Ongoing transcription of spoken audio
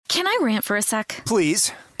Can I rant for a sec?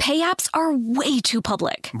 Please. Pay apps are way too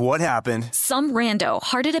public. What happened? Some rando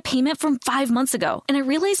hearted a payment from 5 months ago, and I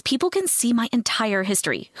realized people can see my entire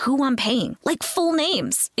history, who I'm paying, like full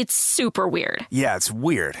names. It's super weird. Yeah, it's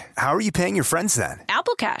weird. How are you paying your friends then?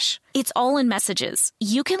 Apple Cash. It's all in messages.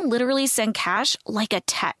 You can literally send cash like a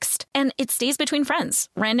text, and it stays between friends.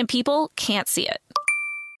 Random people can't see it.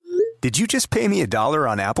 Did you just pay me $1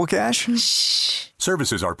 on Apple Cash? Shh.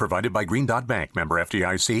 Services are provided by Green Dot Bank. Member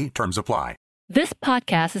FDIC. Terms apply. This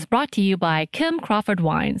podcast is brought to you by Kim Crawford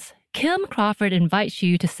Wines. Kim Crawford invites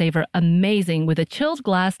you to savor amazing with a chilled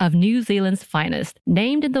glass of New Zealand's finest,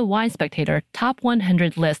 named in the Wine Spectator Top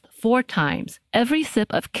 100 list 4 times. Every sip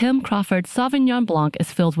of Kim Crawford Sauvignon Blanc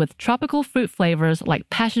is filled with tropical fruit flavors like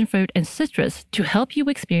passion fruit and citrus to help you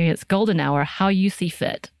experience golden hour how you see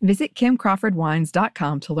fit. Visit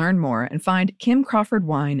KimCrawfordWines.com to learn more and find Kim Crawford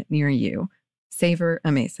wine near you. Savor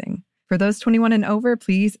amazing. For those 21 and over,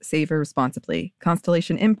 please savor responsibly.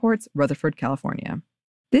 Constellation Imports, Rutherford, California.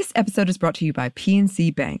 This episode is brought to you by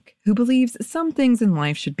PNC Bank, who believes some things in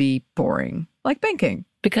life should be boring, like banking.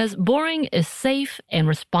 Because boring is safe and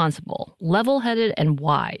responsible, level-headed and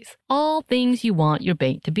wise. All things you want your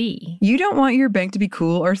bank to be. You don't want your bank to be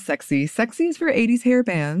cool or sexy. Sexy is for 80s hair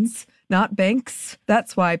bands, not banks.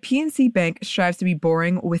 That's why PNC Bank strives to be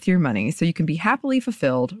boring with your money so you can be happily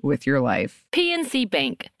fulfilled with your life. PNC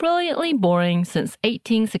Bank, brilliantly boring since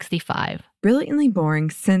 1865. Brilliantly Boring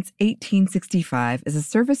Since 1865 is a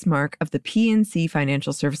service mark of the PNC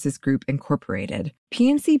Financial Services Group, Incorporated.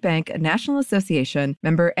 PNC Bank, a National Association,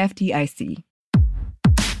 member FDIC.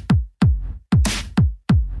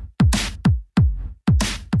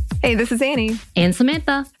 Hey, this is Annie. And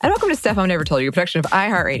Samantha. And welcome to Stuff I've Never Told You, a production of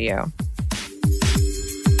iHeartRadio.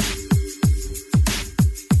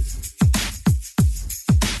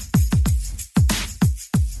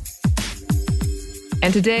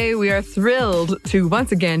 And today we are thrilled to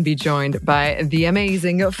once again be joined by the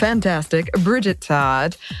amazing, fantastic Bridget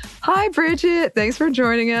Todd. Hi, Bridget. Thanks for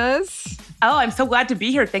joining us. Oh, I'm so glad to be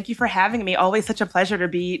here. Thank you for having me. Always such a pleasure to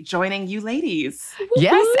be joining you ladies.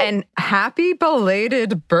 Yes, and happy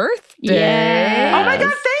belated birthday. Yes. Oh my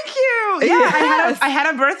God, thank you. Yeah, Yes. I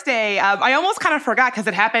had a birthday. I almost kind of forgot because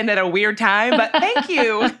it happened at a weird time, but thank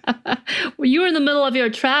you. Well, you were in the middle of your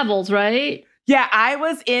travels, right? Yeah, I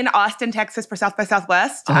was in Austin, Texas for South by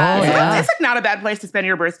Southwest. Oh, yeah. It's like not a bad place to spend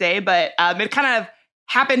your birthday, but it kind of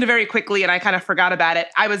happened very quickly and I kind of forgot about it.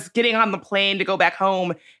 I was getting on the plane to go back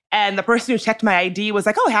home and the person who checked my ID was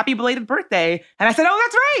like, "Oh, happy belated birthday." And I said, "Oh,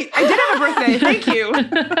 that's right. I did have a birthday. Thank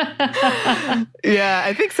you." Yeah,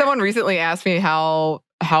 I think someone recently asked me how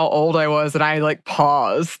old I was, and I like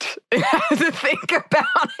paused and had to think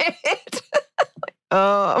about it.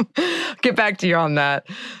 Get back to you on that.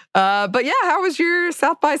 But yeah, how was your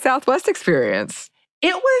South by Southwest experience?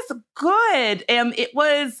 It was good. It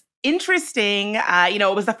was interesting.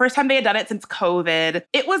 It was the first time they had done it since COVID.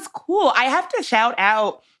 It was cool. I have to shout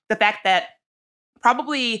out the fact that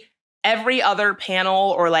probably every other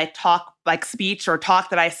panel or speech or talk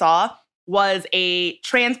that I saw was a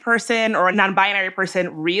trans person or a non-binary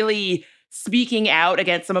person really speaking out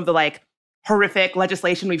against some of the horrific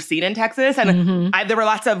legislation we've seen in Texas. And there were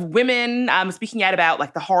lots of women speaking out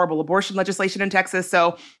about the horrible abortion legislation in Texas.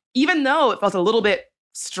 So even though it felt a little bit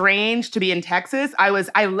strange to be in Texas,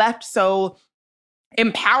 I left so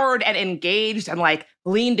empowered and engaged and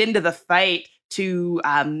leaned into the fight to,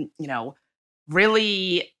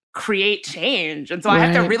 really create change. And so I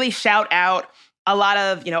have to really shout out a lot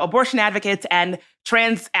of, abortion advocates and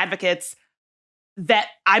trans advocates that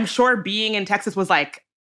I'm sure being in Texas was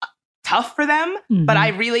tough for them, but I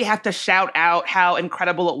really have to shout out how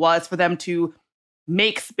incredible it was for them to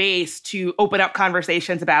make space to open up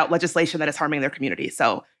conversations about legislation that is harming their community.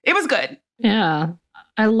 So it was good. Yeah,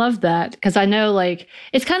 I love that because I know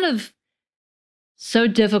it's kind of so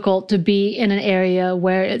difficult to be in an area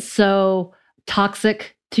where it's so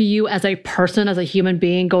toxic to you as a person, as a human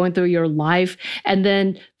being going through your life, and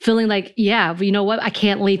then feeling you know what, I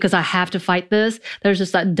can't leave because I have to fight this. There's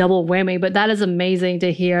just that double whammy. But that is amazing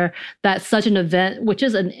to hear that such an event, which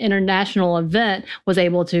is an international event, was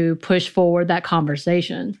able to push forward that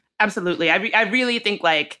conversation. Absolutely. I really think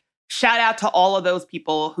shout out to all of those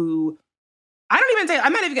people who I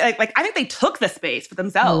think they took the space for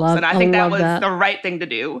themselves. And I think that was the right thing to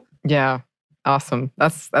do. Yeah. Awesome.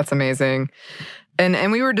 That's amazing.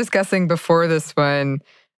 And we were discussing before this one,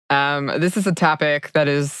 this is a topic that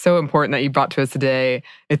is so important that you brought to us today.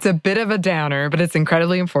 It's a bit of a downer, but it's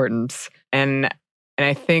incredibly important. And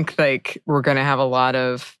I think we're going to have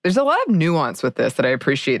there's a lot of nuance with this that I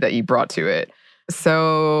appreciate that you brought to it.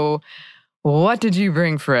 So What did you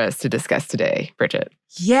bring for us to discuss today, Bridget?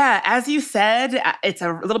 Yeah, as you said, it's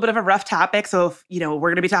a little bit of a rough topic. So, we're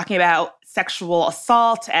going to be talking about sexual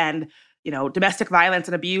assault and, domestic violence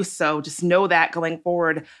and abuse. So just know that going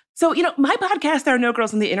forward. So, my podcast, There Are No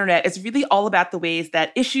Girls on the Internet, is really all about the ways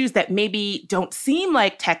that issues that maybe don't seem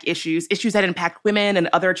like tech issues that impact women and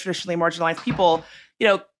other traditionally marginalized people,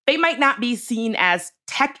 they might not be seen as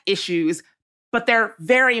tech issues, but they're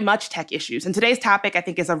very much tech issues. And today's topic, I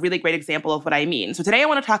think, is a really great example of what I mean. So today I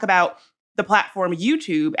want to talk about the platform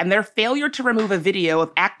YouTube and their failure to remove a video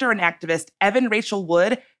of actor and activist Evan Rachel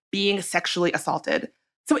Wood being sexually assaulted.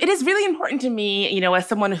 So it is really important to me, as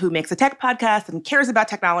someone who makes a tech podcast and cares about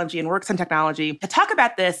technology and works in technology, to talk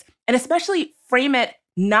about this and especially frame it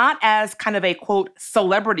not as kind of a, quote,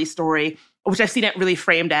 celebrity story, which I've seen it really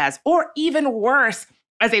framed as, or even worse,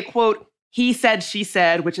 as a, quote, he said, she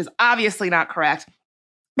said, which is obviously not correct,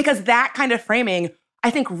 because that kind of framing,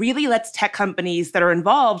 I think, really lets tech companies that are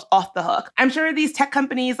involved off the hook. I'm sure these tech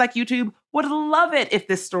companies like YouTube would love it if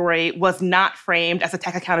this story was not framed as a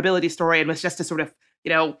tech accountability story and was just a sort of,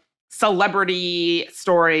 celebrity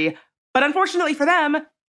story. But unfortunately for them,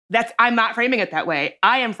 I'm not framing it that way.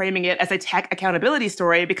 I am framing it as a tech accountability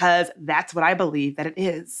story because that's what I believe that it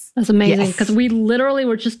is. That's amazing, because we literally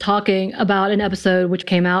were just talking about an episode which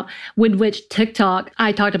came out in which TikTok,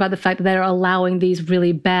 I talked about the fact that they're allowing these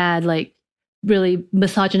really bad, really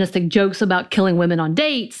misogynistic jokes about killing women on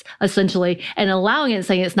dates, essentially, and allowing it and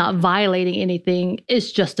saying it's not violating anything.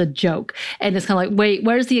 It's just a joke. And it's kind of like, wait,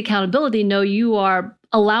 where's the accountability? No, you are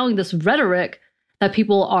allowing this rhetoric that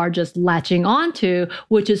people are just latching onto,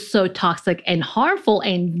 which is so toxic and harmful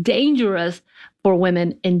and dangerous for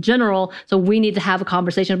women in general. So we need to have a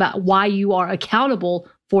conversation about why you are accountable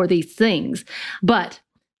for these things. But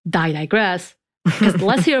I digress. Because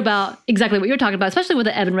let's hear about exactly what you're talking about, especially with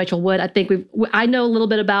the Evan Rachel Wood. I think I know a little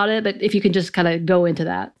bit about it, but if you can just kind of go into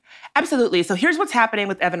that. Absolutely. So here's what's happening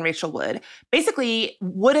with Evan Rachel Wood. Basically,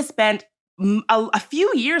 Wood has spent a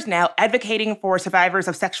few years now advocating for survivors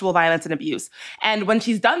of sexual violence and abuse. And when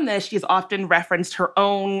she's done this, she's often referenced her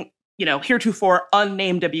own, heretofore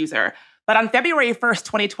unnamed abuser. But on February 1st,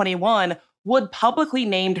 2021, Wood publicly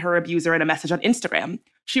named her abuser in a message on Instagram.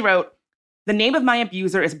 She wrote, "The name of my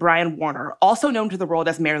abuser is Brian Warner, also known to the world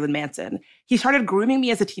as Marilyn Manson. He started grooming me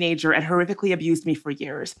as a teenager and horrifically abused me for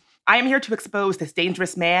years. I am here to expose this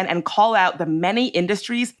dangerous man and call out the many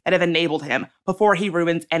industries that have enabled him before he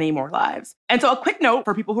ruins any more lives." And so a quick note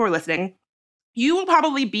for people who are listening, you will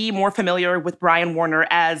probably be more familiar with Brian Warner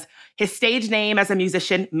as his stage name as a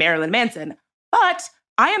musician, Marilyn Manson. But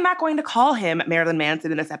I am not going to call him Marilyn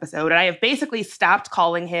Manson in this episode, and I have basically stopped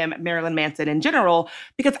calling him Marilyn Manson in general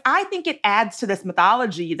because I think it adds to this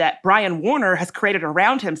mythology that Brian Warner has created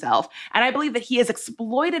around himself, and I believe that he has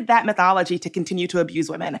exploited that mythology to continue to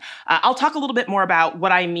abuse women. I'll talk a little bit more about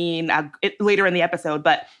what I mean later in the episode,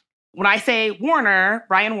 but when I say Warner,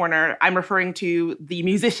 Brian Warner, I'm referring to the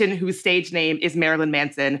musician whose stage name is Marilyn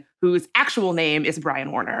Manson, whose actual name is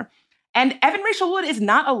Brian Warner. And Evan Rachel Wood is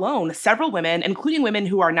not alone. Several women, including women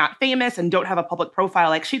who are not famous and don't have a public profile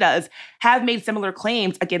like she does, have made similar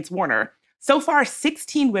claims against Warner. So far,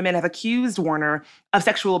 16 women have accused Warner of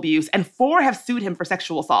sexual abuse, and 4 have sued him for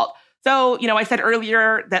sexual assault. So, I said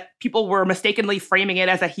earlier that people were mistakenly framing it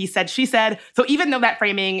as a he said, she said. So even though that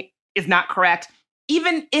framing is not correct,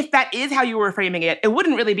 even if that is how you were framing it, it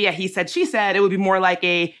wouldn't really be a he said, she said. It would be more like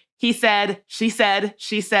a he said, she said,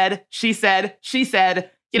 she said, she said, she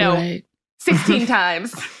said, Right. 16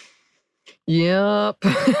 times. Yep.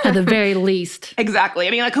 At the very least. Exactly. I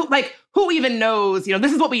mean, who even knows?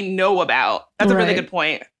 This is what we know about. That's a really good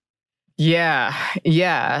point. Yeah.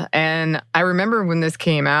 And I remember when this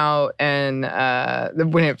came out and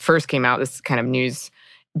when it first came out, this kind of news,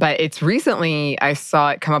 but it's recently I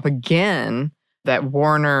saw it come up again that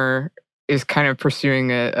Warner is kind of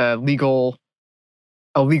pursuing a legal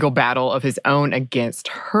battle of his own against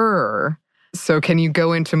her. So can you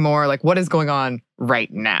go into more what is going on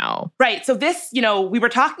right now? Right. So this, we were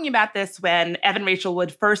talking about this when Evan Rachel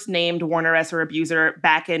Wood first named Warner as her abuser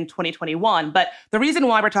back in 2021. But the reason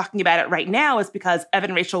why we're talking about it right now is because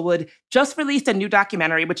Evan Rachel Wood just released a new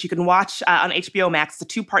documentary, which you can watch on HBO Max.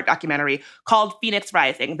 It's a 2-part documentary called Phoenix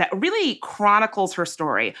Rising that really chronicles her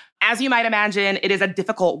story. As you might imagine, it is a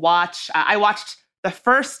difficult watch. I watched the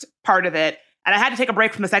first part of it, and I had to take a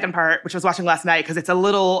break from the second part, which I was watching last night, because it's a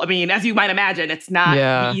little, as you might imagine, it's not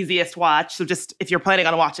the easiest watch. So just, if you're planning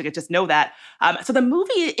on watching it, just know that. So the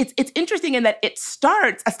movie, it's interesting in that it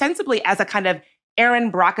starts ostensibly as a kind of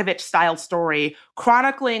Erin Brockovich-style story,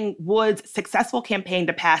 chronicling Wood's successful campaign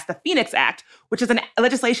to pass the Phoenix Act, which is a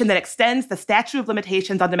legislation that extends the statute of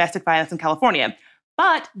limitations on domestic violence in California.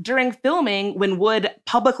 But during filming, when Wood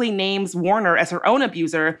publicly names Warner as her own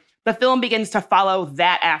abuser, the film begins to follow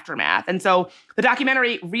that aftermath. And so the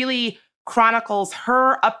documentary really chronicles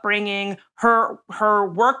her upbringing, her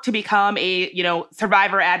work to become a,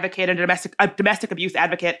 survivor advocate and a domestic abuse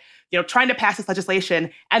advocate, trying to pass this legislation,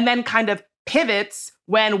 and then kind of pivots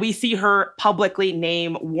when we see her publicly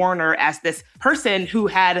name Warner as this person who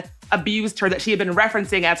had abused her, that she had been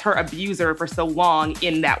referencing as her abuser for so long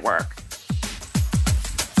in that work.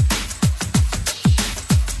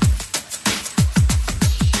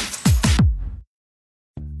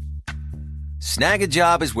 Snag a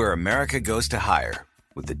Job is where America goes to hire,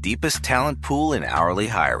 with the deepest talent pool in hourly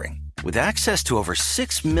hiring. With access to over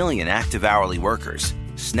 6 million active hourly workers,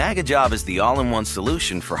 Snag a Job is the all-in-one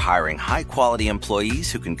solution for hiring high-quality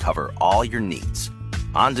employees who can cover all your needs.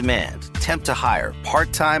 On demand, temp to hire,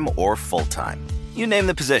 part-time or full-time. You name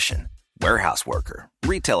the position. Warehouse worker,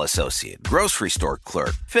 retail associate, grocery store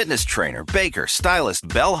clerk, fitness trainer, baker, stylist,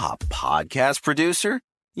 bellhop, podcast producer.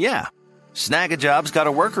 Yeah, Snag a Job's got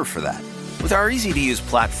a worker for that. With our easy-to-use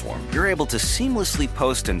platform, you're able to seamlessly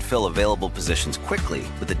post and fill available positions quickly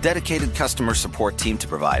with a dedicated customer support team to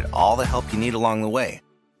provide all the help you need along the way.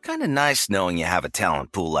 Kind of nice knowing you have a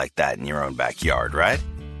talent pool like that in your own backyard, right?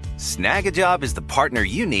 Snag a Job is the partner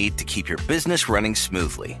you need to keep your business running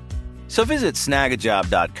smoothly. So visit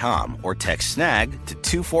snagajob.com or text SNAG to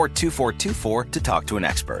 242424 to talk to an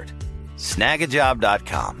expert.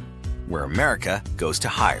 Snagajob.com, where America goes to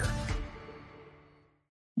hire.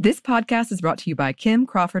 This podcast is brought to you by Kim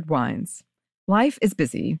Crawford Wines. Life is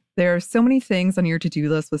busy. There are so many things on your to-do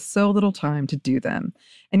list with so little time to do them.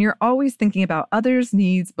 And you're always thinking about others'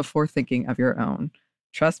 needs before thinking of your own.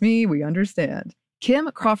 Trust me, we understand. Kim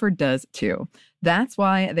Crawford does too. That's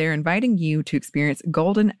why they're inviting you to experience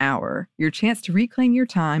Golden Hour, your chance to reclaim your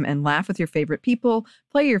time and laugh with your favorite people,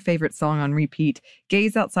 play your favorite song on repeat,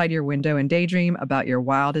 gaze outside your window and daydream about your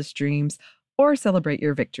wildest dreams, or celebrate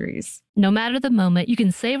your victories. No matter the moment, you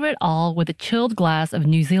can savor it all with a chilled glass of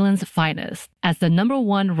New Zealand's finest. As the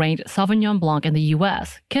 #1 ranked Sauvignon Blanc in the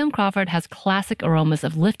U.S., Kim Crawford has classic aromas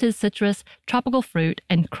of lifted citrus, tropical fruit,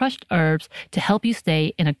 and crushed herbs to help you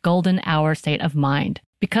stay in a golden hour state of mind.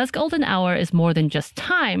 Because golden hour is more than just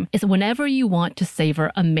time, it's whenever you want to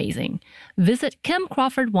savor amazing. Visit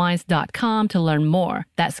KimCrawfordWines.com to learn more.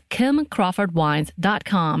 That's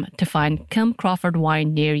KimCrawfordWines.com to find Kim Crawford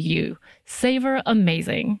wine near you. Savor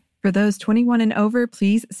amazing. For those 21 and over,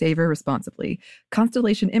 please savor responsibly.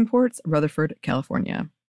 Constellation Imports, Rutherford, California.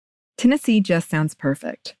 Tennessee just sounds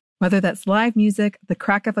perfect. Whether that's live music, the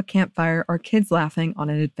crack of a campfire, or kids laughing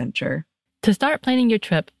on an adventure. To start planning your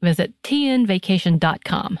trip, visit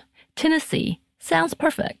tnvacation.com. Tennessee sounds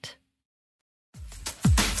perfect.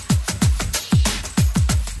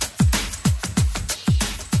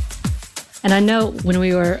 And I know when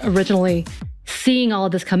we were originally seeing all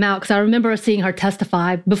of this come out, because I remember seeing her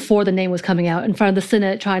testify before the name was coming out in front of the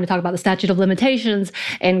Senate, trying to talk about the statute of limitations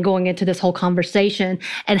and going into this whole conversation,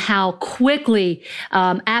 and how quickly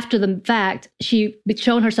after the fact, she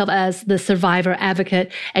shown herself as the survivor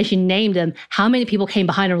advocate and she named him. How many people came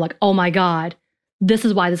behind her like, oh my God, this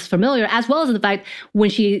is why this is familiar, as well as the fact when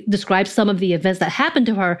she described some of the events that happened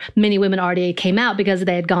to her, many women already came out because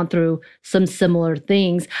they had gone through some similar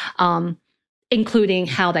things. Including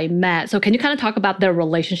how they met. So can you kind of talk about their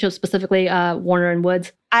relationship, specifically Warner and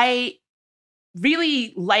Woods? I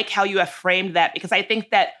really like how you have framed that, because I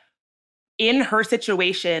think that in her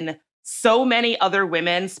situation, so many other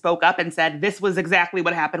women spoke up and said, this was exactly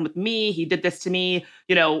what happened with me. He did this to me.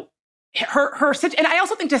 And I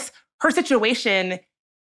also think just her situation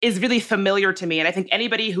is really familiar to me. And I think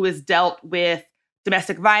anybody who has dealt with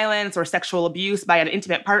domestic violence or sexual abuse by an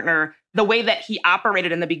intimate partner, the way that he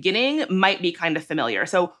operated in the beginning might be kind of familiar.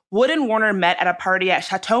 So Wood and Warner met at a party at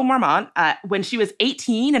Chateau Marmont when she was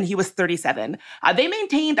 18 and he was 37. They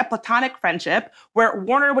maintained a platonic friendship where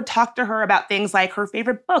Warner would talk to her about things like her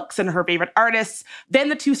favorite books and her favorite artists. Then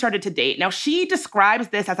the two started to date. Now, she describes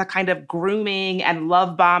this as a kind of grooming and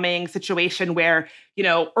love bombing situation where,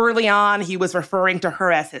 early on he was referring to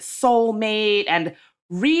her as his soulmate and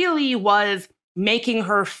really was making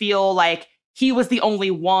her feel like he was the only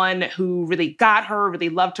one who really got her, really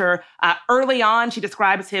loved her. Early on, she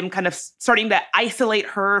describes him kind of starting to isolate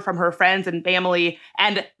her from her friends and family.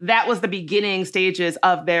 And that was the beginning stages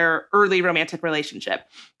of their early romantic relationship.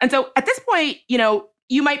 And so at this point,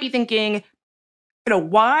 you might be thinking,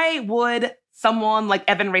 why would someone like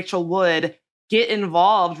Evan Rachel Wood get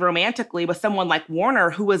involved romantically with someone like Warner,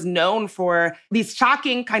 who was known for these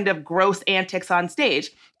shocking kind of gross antics on stage?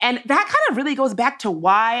 And that kind of really goes back to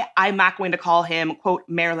why I'm not going to call him, quote,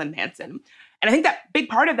 Marilyn Manson. And I think that big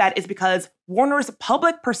part of that is because Warner's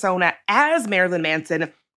public persona as Marilyn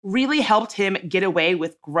Manson really helped him get away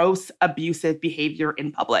with gross, abusive behavior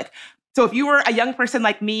in public. So if you were a young person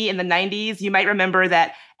like me in the 90s, you might remember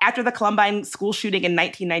that after the Columbine school shooting in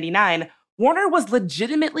 1999, Warner was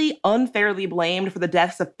legitimately unfairly blamed for the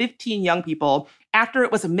deaths of 15 young people after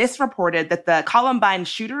it was misreported that the Columbine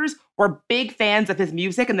shooters were big fans of his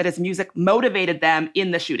music and that his music motivated them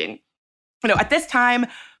in the shooting. At this time,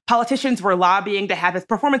 politicians were lobbying to have his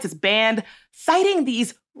performances banned, citing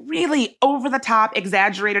these really over-the-top,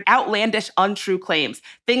 exaggerated, outlandish, untrue claims.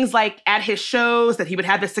 Things like at his shows that he would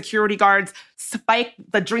have his security guards spike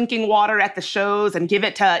the drinking water at the shows and give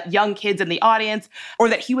it to young kids in the audience, or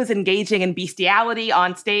that he was engaging in bestiality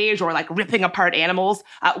on stage or like ripping apart animals.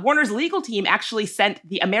 Warner's legal team actually sent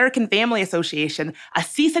the American Family Association a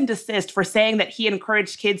cease and desist for saying that he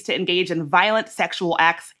encouraged kids to engage in violent sexual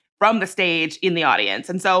acts from the stage in the audience.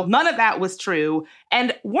 And so none of that was true.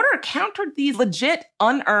 And Warner countered these legit,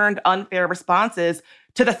 unearned, unfair responses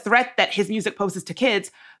to the threat that his music poses to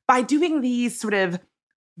kids by doing these sort of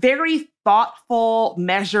very thoughtful,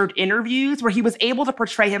 measured interviews where he was able to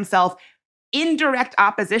portray himself in direct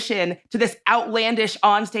opposition to this outlandish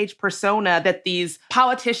onstage persona that these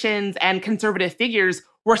politicians and conservative figures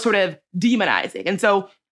were sort of demonizing. And so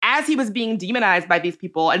as he was being demonized by these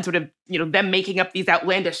people and sort of, them making up these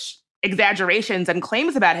outlandish exaggerations and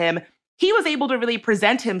claims about him, he was able to really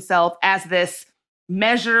present himself as this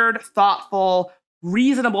measured, thoughtful,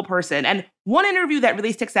 reasonable person. And one interview that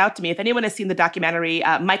really sticks out to me, if anyone has seen the documentary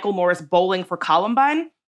Michael Moore's Bowling for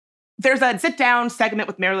Columbine, there's a sit-down segment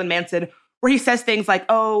with Marilyn Manson where he says things like,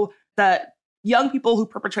 oh, the young people who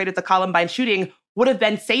perpetrated the Columbine shooting would have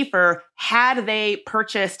been safer had they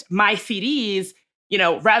purchased my CDs,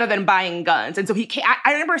 rather than buying guns. And so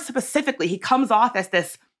I remember specifically, he comes off as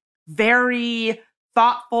this very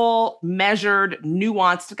thoughtful, measured,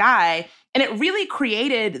 nuanced guy. And it really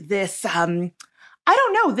created this,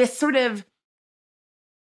 this sort of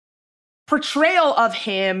portrayal of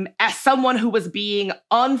him as someone who was being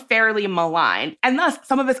unfairly maligned. And thus,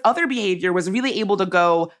 some of his other behavior was really able to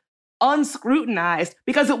go unscrutinized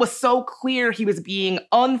because it was so clear he was being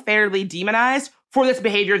unfairly demonized for this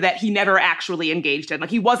behavior that he never actually engaged in. Like,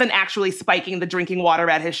 he wasn't actually spiking the drinking water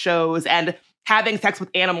at his shows and having sex with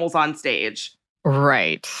animals on stage.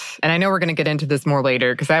 Right. And I know we're going to get into this more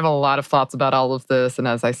later because I have a lot of thoughts about all of this. And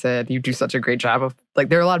as I said, you do such a great job of,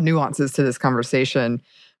 there are a lot of nuances to this conversation.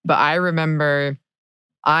 But I remember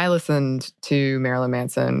I listened to Marilyn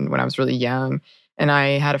Manson when I was really young. And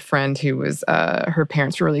I had a friend who was, her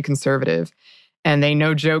parents were really conservative. And they,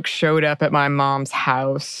 no joke, showed up at my mom's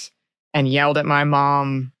house and yelled at my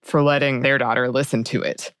mom for letting their daughter listen to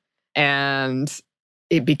it. And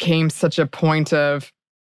it became such a point of,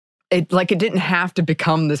 it didn't have to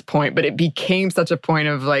become this point, but it became such a point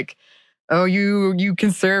of oh, you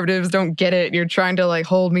conservatives don't get it. You're trying to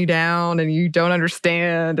hold me down and you don't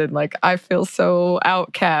understand. And I feel so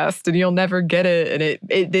outcast and you'll never get it.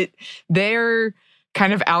 And their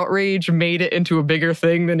kind of outrage made it into a bigger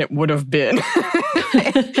thing than it would have been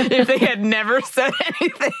if they had never said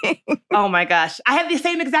anything. Oh my gosh. I had the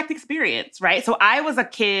same exact experience, right? So I was a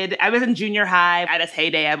kid, I was in junior high at its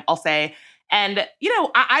heyday, I'll say. And,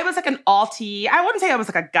 I was an altie. I wouldn't say I was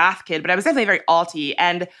a goth kid, but I was definitely very altie.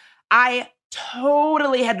 And I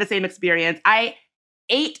totally had the same experience. I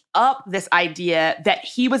ate up this idea that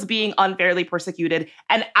he was being unfairly persecuted.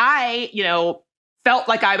 And I, felt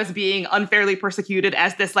like I was being unfairly persecuted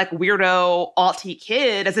as this weirdo altie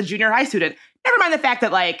kid as a junior high student. Never mind the fact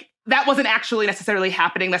that that wasn't actually necessarily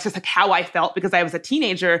happening. That's just how I felt because I was a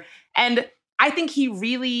teenager. And I think he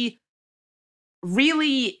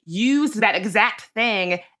really used that exact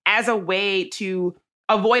thing as a way to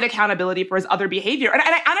avoid accountability for his other behavior. And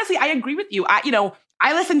I honestly, I agree with you.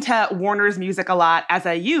 I listened to Warner's music a lot as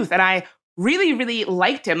a youth, and I really, really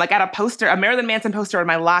liked him. I had a Marilyn Manson poster in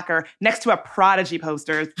my locker next to a Prodigy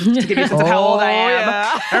poster, to give you a sense of how old I am.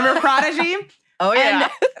 Yeah. Remember Prodigy? Oh, yeah.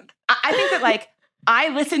 And I think that I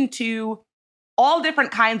listened to all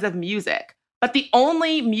different kinds of music, but the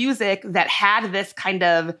only music that had this kind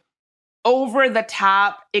of over the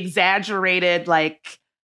top, exaggerated,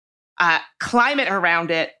 climate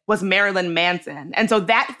around it was Marilyn Manson. And so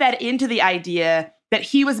that fed into the idea that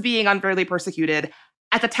he was being unfairly persecuted.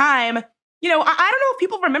 At the time, I don't know if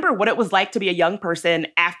people remember what it was like to be a young person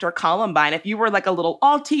after Columbine. If you were a little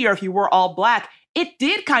altie or if you were all Black, it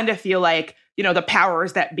did kind of feel like, the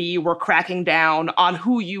powers that be were cracking down on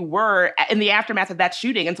who you were in the aftermath of that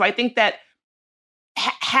shooting. And so I think that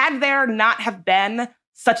had there not have been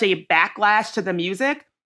such a backlash to the music,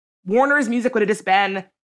 Warner's music would have just been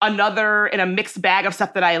another in a mixed bag of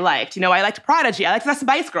stuff that I liked. You know, I liked Prodigy. I liked the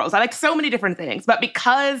Spice Girls. I liked so many different things. But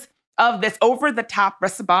because of this over-the-top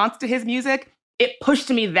response to his music, it pushed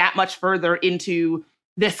me that much further into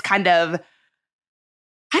this kind of,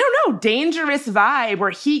 I don't know, dangerous vibe where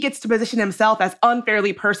he gets to position himself as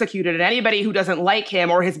unfairly persecuted, and anybody who doesn't like him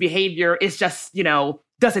or his behavior is just, you know,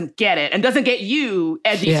 doesn't get it and doesn't get you,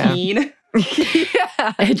 edgy teen.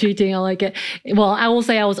 Yeah. Edgy teen, I like it. Well, I will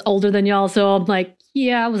say I was older than y'all, so I'm like,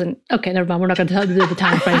 yeah, I wasn't. Okay, never mind. We're not going to do the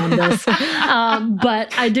time frame on this.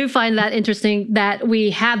 But I do find that interesting that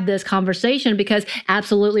we have this conversation, because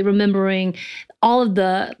absolutely remembering all of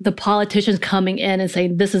the politicians coming in and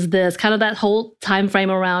saying, this is this, kind of that whole time frame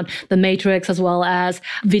around the Matrix, as well as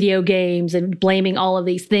video games, and blaming all of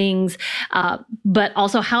these things, but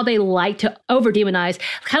also how they like to over-demonize,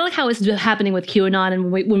 kind of like how it's happening with QAnon,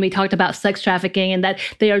 and when we talked about sex trafficking, and that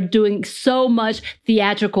they are doing so much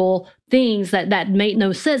theatrical things that make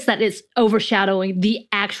no sense, that it's overshadowing the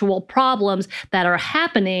actual problems that are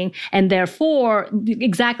happening, and therefore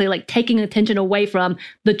exactly like taking attention away from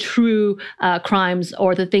the true crimes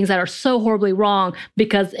or the things that are so horribly wrong,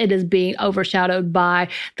 because it is being overshadowed by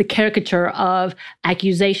the caricature of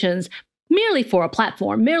accusations merely for a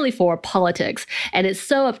platform, merely for politics. And it's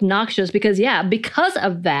so obnoxious because, because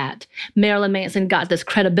of that, Marilyn Manson got this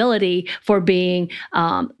credibility for being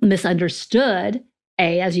misunderstood,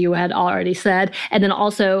 as you had already said. And then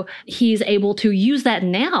also he's able to use that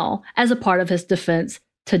now as a part of his defense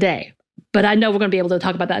today. But I know we're going to be able to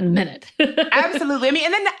talk about that in a minute. Absolutely. I mean,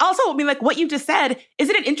 and then also, I mean, like what you just said,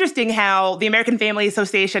 isn't it interesting how the American Family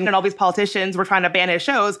Association and all these politicians were trying to ban his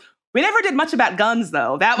shows? We never did much about guns,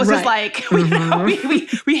 though. That was just like,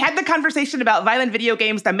 we had the conversation about violent video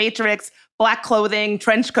games, The Matrix, black clothing,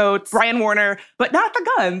 trench coats, Brian Warner, but not the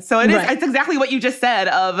guns. So it's exactly what you just said,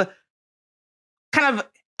 of kind of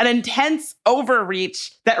an intense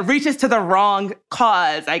overreach that reaches to the wrong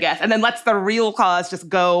cause, I guess, and then lets the real cause just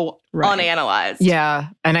go unanalyzed. Yeah.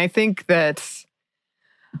 And I think that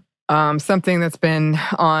something that's been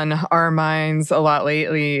on our minds a lot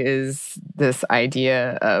lately is this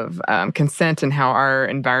idea of consent, and how our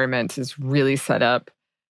environment is really set up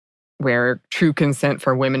where true consent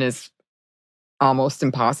for women is almost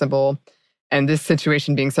impossible. And this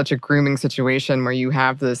situation being such a grooming situation where you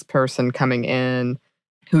have this person coming in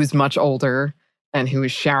who's much older and who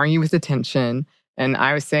is showering you with attention. And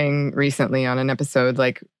I was saying recently on an episode,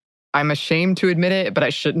 like, I'm ashamed to admit it, but I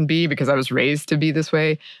shouldn't be, because I was raised to be this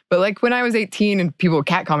way. But like when I was 18 and people would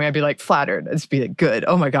catcall me, I'd be like flattered. I'd just be like, good.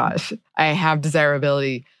 Oh my gosh, I have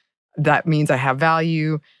desirability. That means I have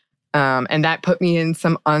value. And that put me in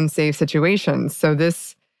some unsafe situations. So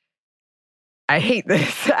I hate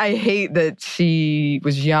this. I hate that she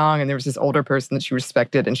was young and there was this older person that she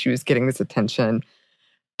respected and she was getting this attention.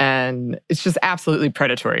 And it's just absolutely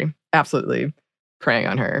predatory, absolutely preying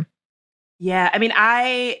on her. Yeah, I mean,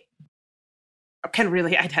 I can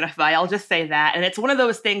really identify. I'll just say that. And it's one of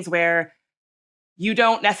those things where you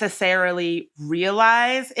don't necessarily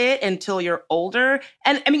realize it until you're older.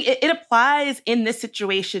 And I mean, it applies in this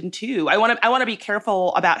situation too. I want to be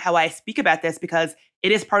careful about how I speak about this, because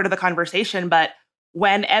it is part of the conversation. But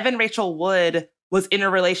when Evan Rachel Wood was in a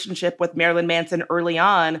relationship with Marilyn Manson early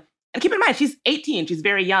on, and keep in mind, she's 18, she's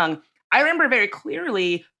very young. I remember very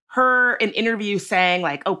clearly her in interviews saying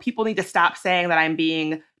like, oh, people need to stop saying that I'm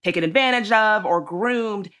being taken advantage of or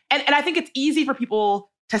groomed. And I think it's easy for people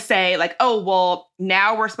to say like, oh, well,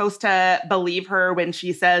 now we're supposed to believe her when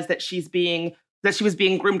she says that she was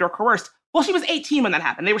being groomed or coerced. Well, she was 18 when that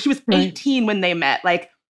happened. She was 18 when they met. Like,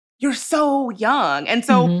 you're so young. And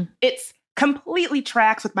so it's completely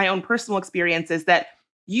tracks with my own personal experiences that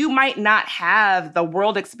you might not have the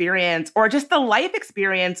world experience or just the life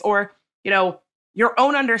experience or, you know, your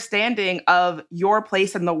own understanding of your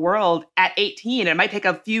place in the world at 18. It might take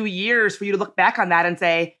a few years for you to look back on that and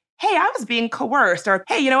say, hey, I was being coerced, or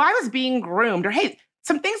hey, you know, I was being groomed, or hey,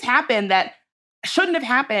 some things happened that shouldn't have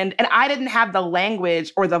happened. And I didn't have the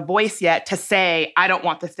language or the voice yet to say, I don't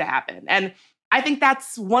want this to happen. And I think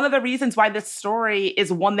that's one of the reasons why this story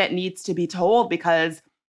is one that needs to be told, because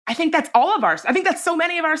I think that's I think that's so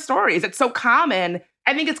many of our stories. It's so common.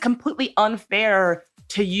 I think it's completely unfair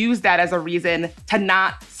to use that as a reason to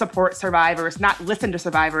not support survivors, not listen to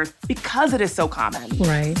survivors, because it is so common.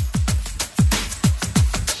 Right.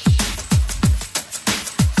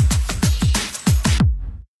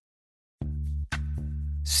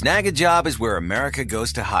 Snag a Job is where America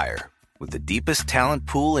goes to hire, with the deepest talent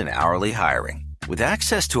pool in hourly hiring. With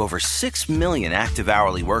access to over 6 million active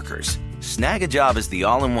hourly workers, Snag a Job is the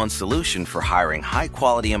all-in-one solution for hiring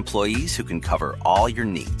high-quality employees who can cover all your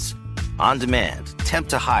needs. On demand, temp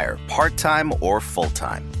to hire, part-time or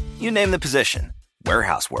full-time. You name the position.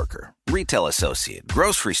 Warehouse worker, retail associate,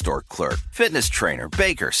 grocery store clerk, fitness trainer,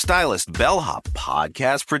 baker, stylist, bellhop,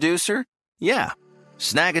 podcast producer. Yeah,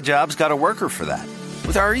 Snag-a-Job's got a worker for that.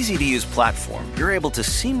 With our easy-to-use platform, you're able to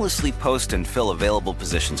seamlessly post and fill available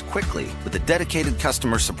positions quickly with a dedicated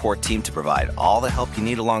customer support team to provide all the help you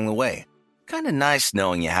need along the way. Kind of nice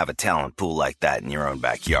knowing you have a talent pool like that in your own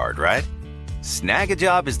backyard, right?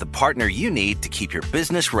 Snag-a-Job is the partner you need to keep your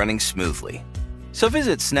business running smoothly. So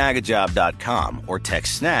visit snagajob.com or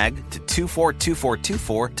text snag to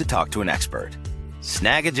 242424 to talk to an expert.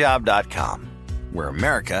 Snagajob.com, where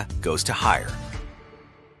America goes to hire.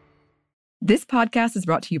 This podcast is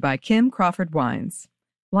brought to you by Kim Crawford Wines.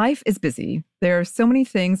 Life is busy. There are so many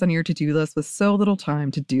things on your to-do list with so little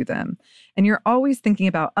time to do them. And you're always thinking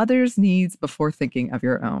about others' needs before thinking of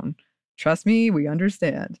your own. Trust me, we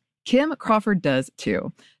understand. Kim Crawford does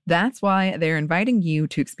too. That's why they're inviting you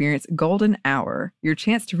to experience Golden Hour, your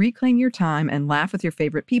chance to reclaim your time and laugh with your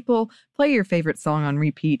favorite people, play your favorite song on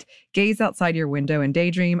repeat, gaze outside your window and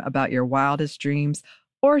daydream about your wildest dreams,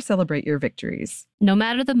 or celebrate your victories. No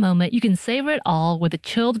matter the moment, you can savor it all with a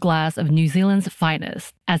chilled glass of New Zealand's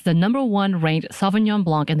finest. As the #1 ranked Sauvignon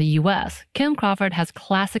Blanc in the U.S., Kim Crawford has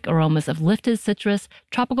classic aromas of lifted citrus,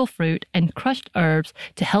 tropical fruit, and crushed herbs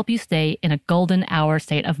to help you stay in a golden hour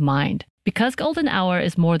state of mind. Because golden hour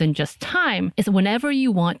is more than just time, it's whenever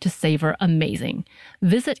you want to savor amazing.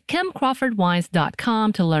 Visit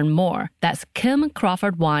KimCrawfordWines.com to learn more. That's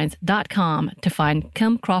KimCrawfordWines.com to find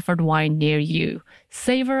Kim Crawford wine near you.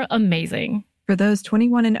 Savor amazing. For those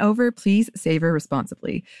 21 and over, please savor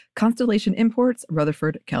responsibly. Constellation Imports,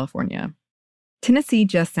 Rutherford, California. Tennessee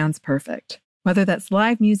just sounds perfect. Whether that's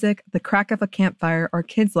live music, the crack of a campfire, or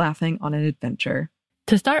kids laughing on an adventure.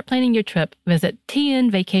 To start planning your trip, visit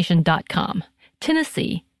tnvacation.com.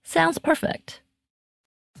 Tennessee sounds perfect.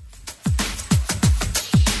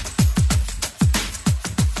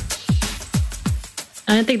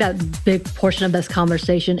 I think that big portion of this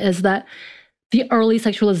conversation is that the early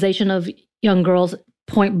sexualization of young girls,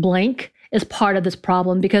 point blank, is part of this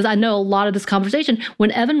problem, because I know a lot of this conversation,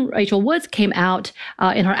 when Evan Rachel Wood came out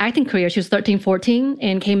in her acting career, she was 13, 14,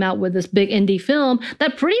 and came out with this big indie film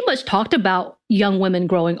that pretty much talked about young women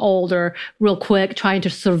growing older real quick, trying to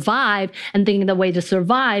survive, and thinking the way to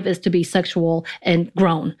survive is to be sexual and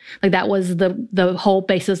grown. Like, that was the whole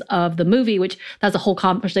basis of the movie, which that's a whole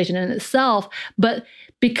conversation in itself. But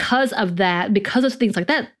because of that, because of things like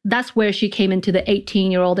that, that's where she came into the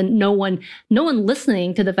 18-year-old, and no one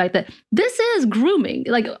listening to the fact that this is grooming.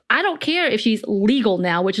 Like, I don't care if she's legal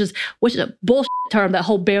now, which is a bullshit term, that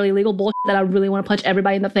whole barely legal bullshit that I really want to punch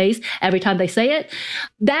everybody in the face every time they say it.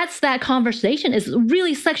 That's that conversation, is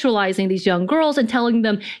really sexualizing these young girls and telling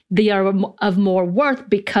them they are of more worth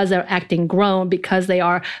because they're acting grown, because they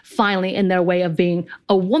are finally in their way of being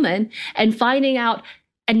a woman, and finding out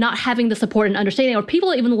and not having the support and understanding, or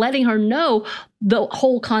people even letting her know the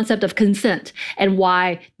whole concept of consent and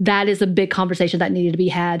why that is a big conversation that needed to be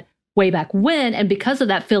had way back when. And because of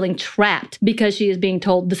that, feeling trapped because she is being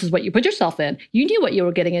told, this is what you put yourself in. You knew what you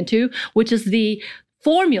were getting into, which is the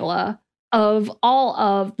formula of all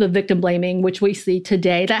of the victim blaming, which we see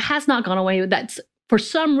today, that has not gone away. That's, for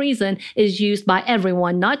some reason, is used by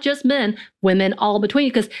everyone, not just men, women, all between,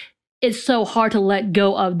 because it's so hard to let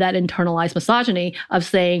go of that internalized misogyny of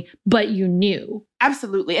saying, but you knew.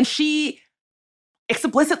 Absolutely. And she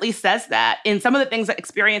explicitly says that in some of the things, that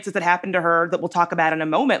experiences that happened to her that we'll talk about in a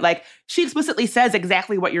moment. Like, she explicitly says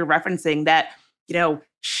exactly what you're referencing, that, you know,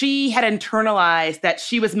 she had internalized that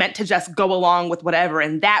she was meant to just go along with whatever.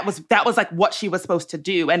 And that was like what she was supposed to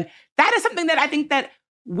do. And that is something that I think that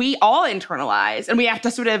we all internalize, and we have to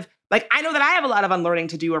sort of, like, I know that I have a lot of unlearning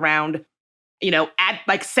to do around, you know,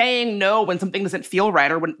 like saying no when something doesn't feel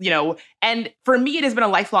right, or when, you know, and for me, it has been a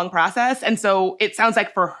lifelong process. And so it sounds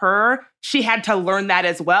like for her, she had to learn that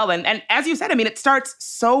as well. And as you said, I mean, it starts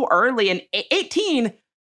so early, and 18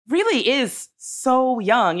 really is so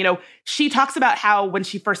young. You know, she talks about how when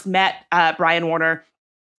she first met Brian Warner,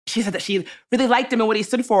 she said that she really liked him and what he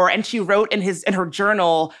stood for. And she wrote in her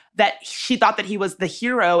journal that she thought that he was the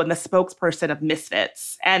hero and the spokesperson of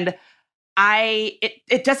Misfits. And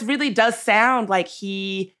it just really does sound like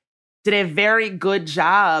he did a very good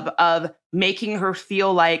job of making her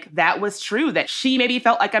feel like that was true, that she maybe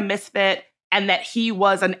felt like a misfit, and that he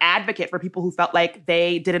was an advocate for people who felt like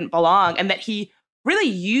they didn't belong, and that he really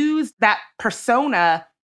used that persona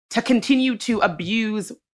to continue to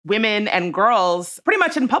abuse women and girls pretty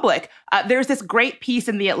much in public. There's this great piece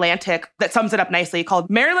in The Atlantic that sums it up nicely called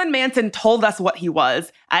 "Marilyn Manson Told Us What He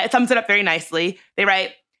Was." It sums it up very nicely. They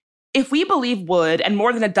write, If we believe Wood and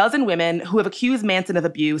more than a dozen women who have accused Manson of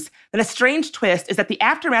abuse, then a strange twist is that the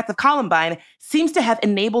aftermath of Columbine seems to have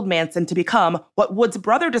enabled Manson to become what Wood's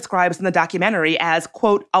brother describes in the documentary as,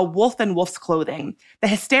 quote, a wolf in wolf's clothing. The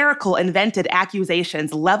hysterical, invented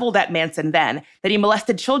accusations leveled at Manson then, that he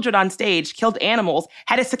molested children on stage, killed animals,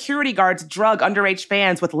 had his security guards drug underage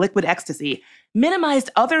fans with liquid ecstasy, minimized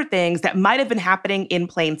other things that might have been happening in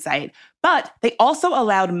plain sight. But they also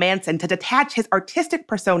allowed Manson to detach his artistic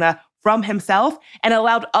persona from himself and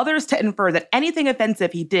allowed others to infer that anything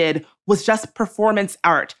offensive he did was just performance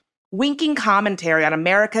art, winking commentary on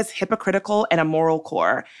America's hypocritical and immoral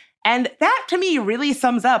core. And that, to me, really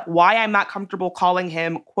sums up why I'm not comfortable calling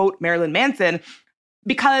him, quote, Marilyn Manson,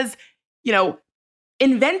 because, you know,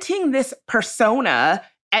 inventing this persona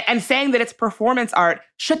and saying that it's performance art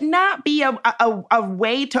should not be a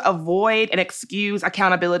way to avoid and excuse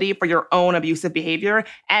accountability for your own abusive behavior.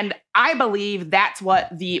 And I believe that's what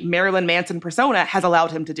the Marilyn Manson persona has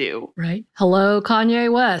allowed him to do. Right. Hello, Kanye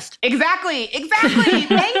West. Exactly. Thank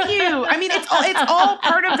you. I mean, it's all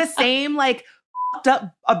part of the same, like, fucked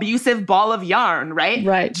up abusive ball of yarn, right?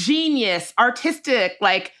 Right. Genius, artistic,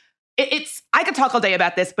 like, it's, I could talk all day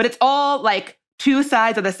about this, but it's all like two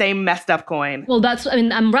sides of the same messed up coin. Well,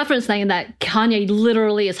 I'm referencing that Kanye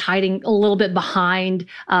literally is hiding a little bit behind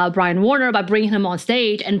Brian Warner by bringing him on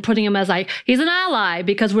stage and putting him as like, he's an ally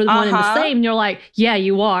because we're the one and the same. And you're like, yeah,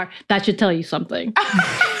 you are. That should tell you something.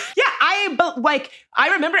 I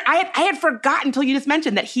remember I had forgotten until you just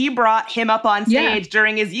mentioned that he brought him up on stage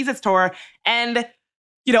during his Yeezus tour. And,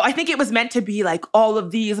 you know, I think it was meant to be like all of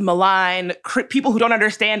these malign people who don't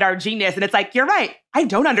understand our genius. And it's like, you're right. I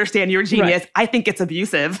don't understand your genius. Right. I think it's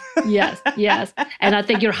abusive. Yes. And I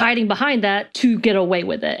think you're hiding behind that to get away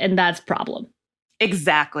with it. And that's a problem.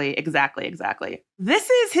 Exactly. This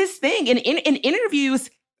is his thing. In interviews,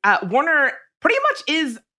 Warner pretty much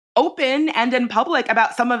is open and in public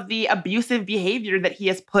about some of the abusive behavior that he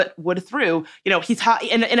has put Wood through. You know, he's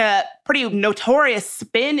in a pretty notorious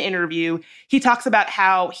Spin interview, he talks about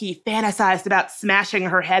how he fantasized about smashing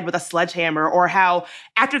her head with a sledgehammer, or how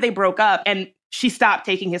after they broke up and she stopped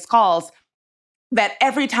taking his calls, that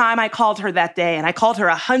every time I called her that day, and I called her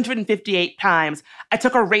 158 times, I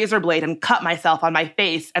took a razor blade and cut myself on my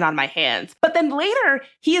face and on my hands. But then later,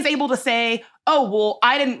 he is able to say, oh, well,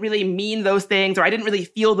 I didn't really mean those things, or I didn't really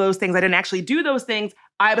feel those things. I didn't actually do those things.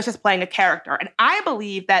 I was just playing a character. And I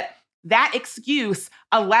believe that that excuse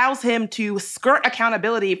allows him to skirt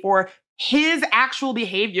accountability for his actual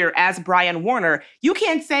behavior as Brian Warner. You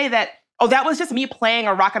can't say that, oh, that was just me playing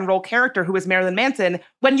a rock and roll character who is Marilyn Manson,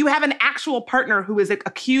 when you have an actual partner who is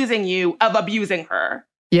accusing you of abusing her.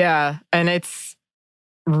 Yeah, and it's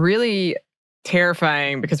really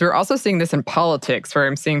terrifying because we're also seeing this in politics, where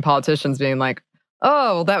I'm seeing politicians being like,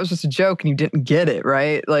 oh, well, that was just a joke and you didn't get it,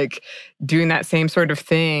 right? Like doing that same sort of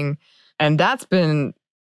thing. And that's been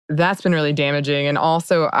really damaging. And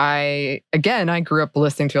also I grew up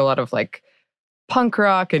listening to a lot of like punk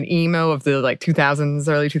rock and emo of the like 2000s,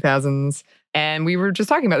 early 2000s. And we were just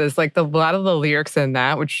talking about this, like a lot of the lyrics in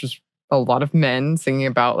that, which is a lot of men singing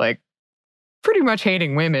about like pretty much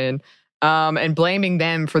hating women and blaming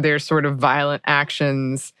them for their sort of violent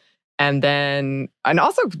actions. And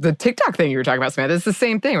also the TikTok thing you were talking about, Samantha, it's the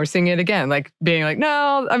same thing. We're seeing it again, like being like,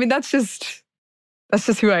 no, I mean, that's just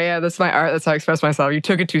who I am. That's my art. That's how I express myself. You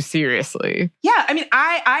took it too seriously. Yeah, I mean,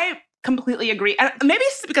 I completely agree. And maybe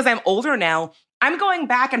it's because I'm older now. I'm going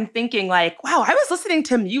back and thinking like, wow, I was listening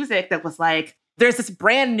to music that was like, there's this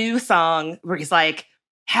brand new song where he's like,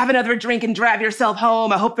 have another drink and drive yourself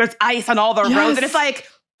home. I hope there's ice on all the roads. And it's like,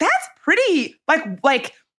 that's pretty,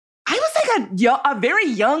 like I was like a very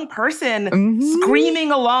young person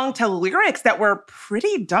screaming along to lyrics that were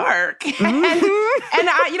pretty dark. And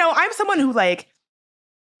I, you know, I'm someone who like,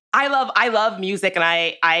 I love music, and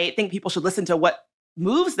I think people should listen to what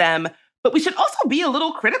moves them, but we should also be a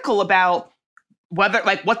little critical about whether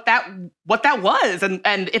like what that was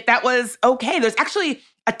and if that was okay. There's actually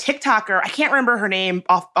a TikToker, I can't remember her name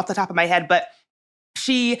off the top of my head, but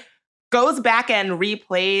she goes back and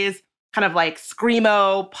replays kind of like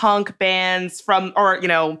screamo punk bands from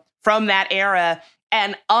that era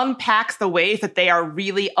and unpacks the ways that they are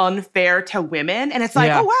really unfair to women. And it's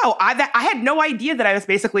like, oh wow, I had no idea that I was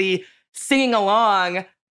basically singing along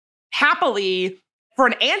happily for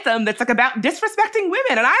an anthem that's like about disrespecting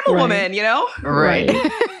women, and I'm a woman, you know? Right.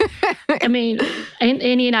 I mean,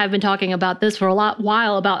 Annie and I have been talking about this for a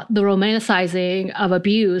while about the romanticizing of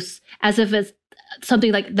abuse as if it's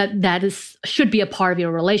something like that should be a part of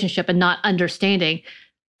your relationship and not understanding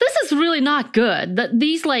this is really not good.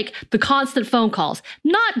 These like the constant phone calls,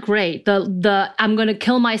 not great. The I'm going to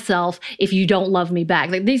kill myself if you don't love me back.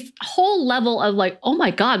 Like these whole level of like, oh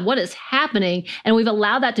my God, what is happening? And we've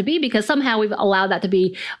allowed that to be because somehow we've allowed that to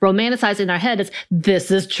be romanticized in our head as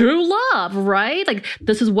this is true love, right? Like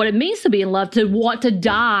this is what it means to be in love, to want to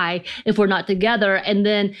die if we're not together. And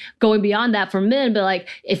then going beyond that for men, but like,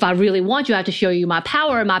 if I really want you, I have to show you my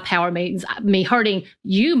power, and my power means me hurting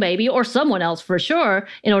you maybe, or someone else for sure,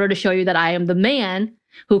 in order to show you that I am the man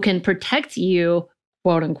who can protect you,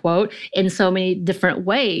 quote unquote, in so many different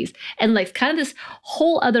ways. And like kind of this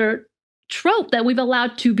whole other trope that we've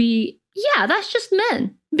allowed to be, yeah, that's just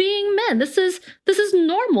men being men. This is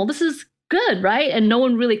normal. This is good, right? And no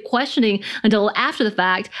one really questioning until after the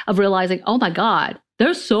fact of realizing, oh my God,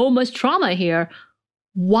 there's so much trauma here.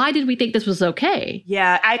 Why did we think this was okay?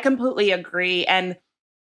 Yeah, I completely agree. And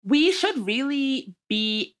we should really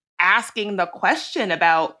be asking the question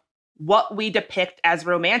about what we depict as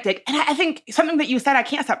romantic. And I think something that you said I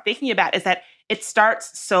can't stop thinking about is that it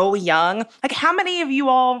starts so young. Like, how many of you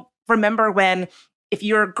all remember when, if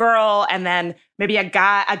you're a girl and then maybe a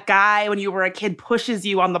guy when you were a kid pushes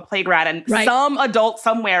you on the playground, and right. Some adult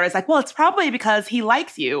somewhere is like, well, it's probably because he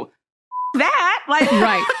likes you. That, like,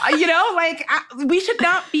 right. We should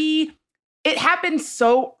not be, it happens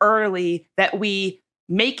so early that we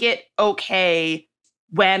make it okay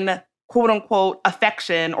when, quote unquote,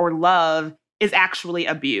 affection or love is actually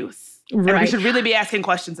abuse. Right. And we should really be asking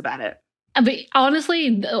questions about it. But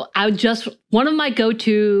honestly, one of my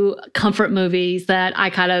go-to comfort movies that I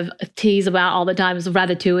kind of tease about all the time is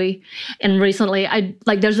Ratatouille. And recently,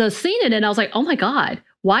 there's a scene in it and I was like, oh my God,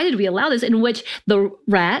 why did we allow this? In which the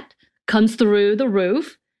rat comes through the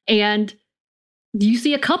roof and you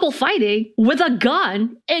see a couple fighting with a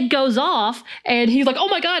gun. It goes off and he's like, oh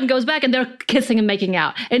my God, and goes back and they're kissing and making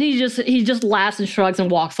out. And he just laughs and shrugs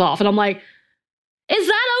and walks off. And I'm like, is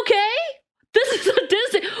that okay? This is a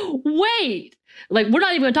Disney. Wait. Like, we're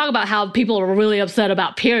not even going to talk about how people are really upset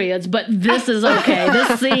about periods, but this is okay.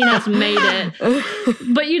 This scene has made it.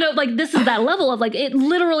 But, this is that level of, like, it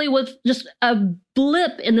literally was just a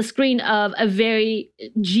blip in the screen of a very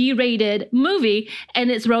G-rated movie,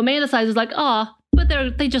 and it's romanticized as like, oh,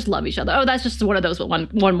 but they just love each other. Oh, that's just one of those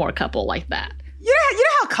one more couple like that.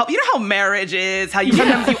 You know how marriage is, how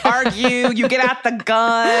sometimes you argue, you get out the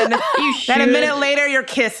gun, then a minute later you're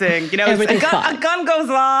kissing. A gun goes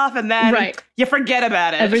off and then you forget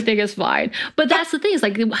about it. Everything is fine. But that's the thing, is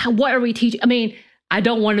like, what are we teaching? I mean, I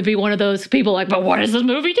don't want to be one of those people like, but what is this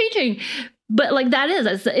movie teaching? But like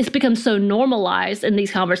it's become so normalized in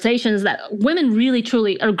these conversations that women really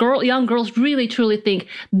truly, or young girls really truly think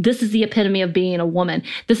this is the epitome of being a woman.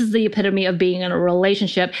 This is the epitome of being in a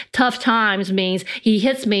relationship. Tough times means he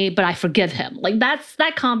hits me, but I forgive him. Like that's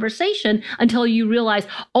that conversation until you realize,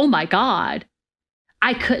 oh my God,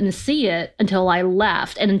 I couldn't see it until I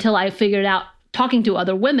left and until I figured out, talking to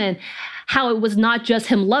other women, how it was not just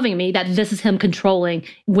him loving me, that this is him controlling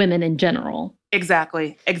women in general.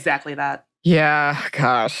 Exactly that. Yeah,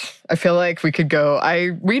 gosh. I feel like we could go,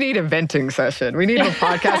 we need a venting session. We need a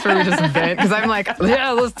podcast where we just vent, because I'm like, yeah,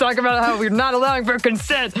 let's talk about how we're not allowing for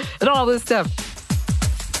consent and all this stuff.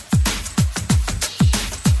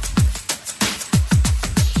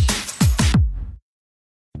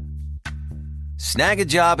 Snag a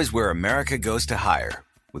Job is where America goes to hire,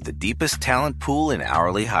 with the deepest talent pool in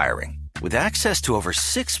hourly hiring. With access to over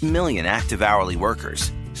 6 million active hourly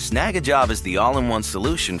workers, Snag a Job is the all-in-one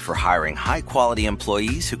solution for hiring high-quality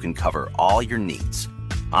employees who can cover all your needs.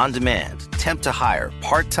 On demand, temp to hire,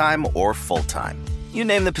 part-time or full-time. You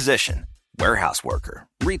name the position. Warehouse worker,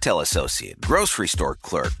 retail associate, grocery store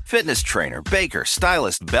clerk, fitness trainer, baker,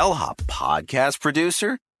 stylist, bellhop, podcast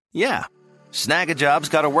producer. Yeah, Snag a Job's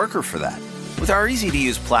got a worker for that. With our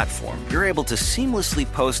easy-to-use platform, you're able to seamlessly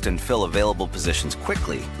post and fill available positions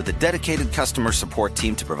quickly with a dedicated customer support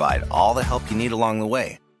team to provide all the help you need along the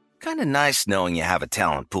way. Kind of nice knowing you have a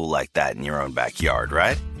talent pool like that in your own backyard,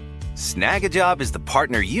 right? Snag a Job is the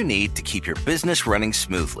partner you need to keep your business running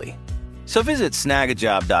smoothly. So visit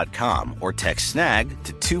snagajob.com or text SNAG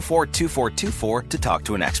to 242424 to talk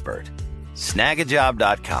to an expert.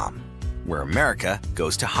 Snagajob.com, where America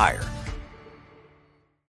goes to hire.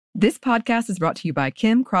 This podcast is brought to you by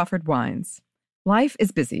Kim Crawford Wines. Life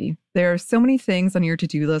is busy. There are so many things on your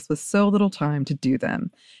to-do list with so little time to do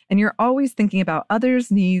them. And you're always thinking about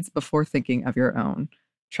others' needs before thinking of your own.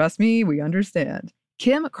 Trust me, we understand.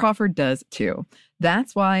 Kim Crawford does too.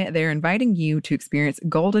 That's why they're inviting you to experience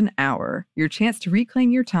Golden Hour, your chance to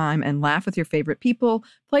reclaim your time and laugh with your favorite people,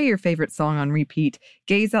 play your favorite song on repeat,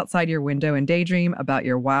 gaze outside your window and daydream about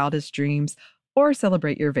your wildest dreams, or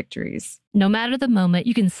celebrate your victories. No matter the moment,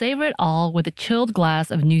 you can savor it all with a chilled glass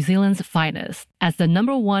of New Zealand's finest. As the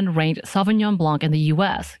 #1 ranked Sauvignon Blanc in the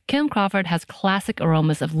U.S., Kim Crawford has classic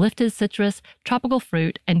aromas of lifted citrus, tropical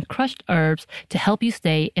fruit, and crushed herbs to help you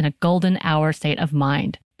stay in a golden hour state of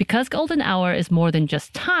mind. Because golden hour is more than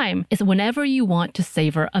just time, it's whenever you want to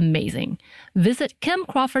savor amazing. Visit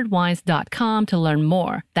KimCrawfordWines.com to learn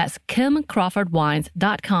more. That's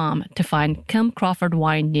KimCrawfordWines.com to find Kim Crawford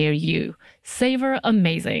wine near you. Savor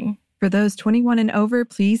amazing. For those 21 and over,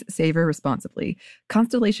 please savor responsibly.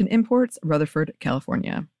 Constellation Imports, Rutherford,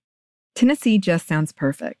 California. Tennessee just sounds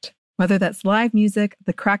perfect. Whether that's live music,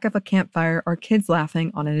 the crack of a campfire, or kids laughing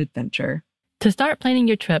on an adventure. To start planning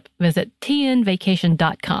your trip, visit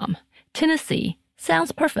tnvacation.com. Tennessee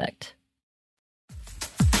sounds perfect.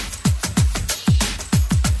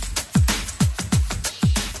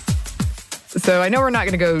 So I know we're not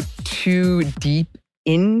going to go too deep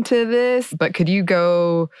into this, but could you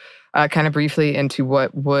go kind of briefly into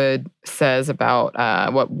what Wood says about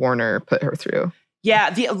what Warner put her through?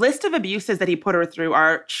 Yeah, the list of abuses that he put her through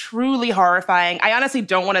are truly horrifying. I honestly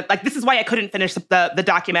don't want to, this is why I couldn't finish the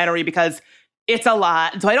documentary, because it's a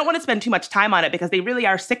lot. So I don't want to spend too much time on it because they really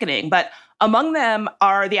are sickening. But among them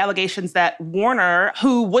are the allegations that Warner,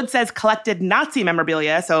 who Wood says collected Nazi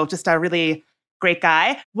memorabilia, so just a really great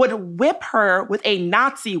guy, would whip her with a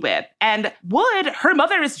Nazi whip. And Wood, her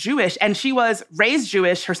mother is Jewish and she was raised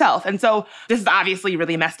Jewish herself. And so this is obviously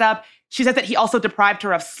really messed up. She says that he also deprived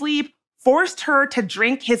her of sleep, forced her to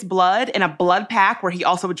drink his blood in a blood pack where he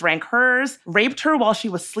also drank hers, raped her while she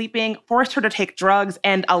was sleeping, forced her to take drugs,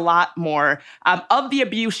 and a lot more. Of the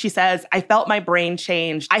abuse, she says, I felt my brain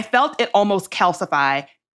change. I felt it almost calcify,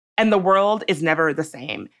 and the world is never the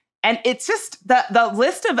same. And it's just the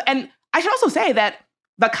list of, and I should also say that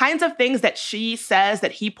the kinds of things that she says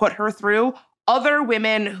that he put her through, other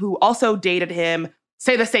women who also dated him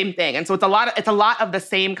say the same thing. And so it's a lot of the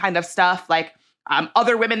same kind of stuff. Like,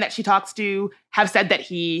 other women that she talks to have said that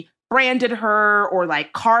he branded her or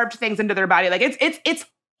carved things into their body. It's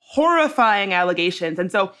horrifying allegations.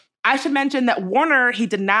 And so I should mention that Warner, he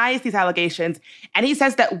denies these allegations, and he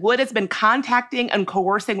says that Wood has been contacting and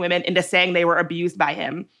coercing women into saying they were abused by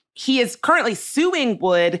him. He is currently suing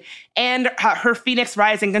Wood and her Phoenix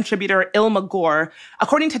Rising contributor, Ilma Gore.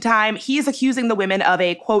 According to Time, he is accusing the women of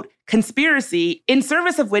a, quote, conspiracy in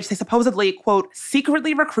service of which they supposedly, quote,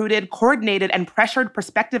 secretly recruited, coordinated, and pressured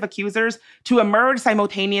prospective accusers to emerge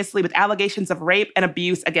simultaneously with allegations of rape and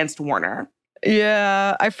abuse against Warner.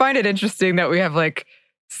 Yeah, I find it interesting that we have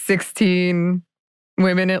 16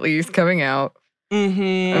 women at least coming out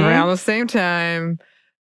around the same time.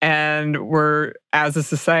 And we're, as a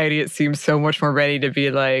society, it seems so much more ready to be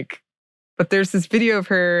but there's this video of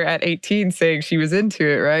her at 18 saying she was into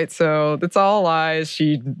it, right? So that's all lies.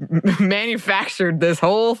 She manufactured this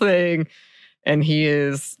whole thing, and he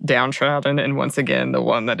is downtrodden and once again the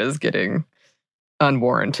one that is getting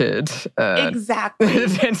unwarranted exactly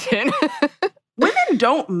attention. Women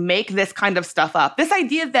don't make this kind of stuff up. This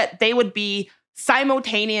idea that they would be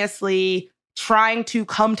simultaneously trying to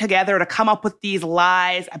come together to come up with these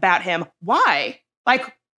lies about him. Why?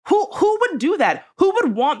 Who would do that? Who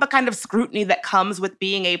would want the kind of scrutiny that comes with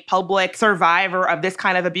being a public survivor of this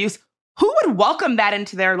kind of abuse? Who would welcome that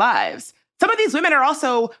into their lives? Some of these women are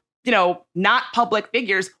also, not public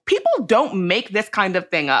figures. People don't make this kind of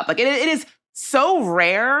thing up. It is so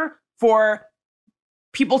rare for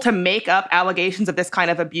people to make up allegations of this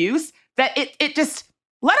kind of abuse that it just,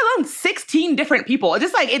 let alone 16 different people. It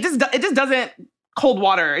just doesn't cold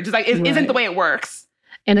water. It just isn't the way it works.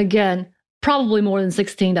 And again, probably more than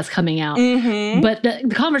 16 that's coming out. But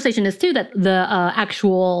the conversation is too that the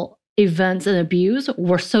actual events and abuse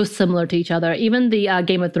were so similar to each other. Even the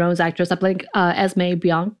Game of Thrones actress, I think Esme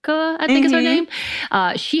Bianca, I think is her name.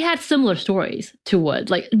 She had similar stories to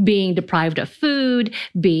Wood, being deprived of food,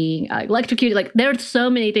 being electrocuted. There are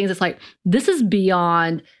so many things. It's this is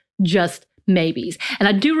beyond just maybes. And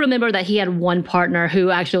I do remember that he had one partner who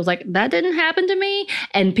actually was that didn't happen to me.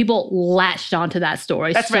 And people latched onto that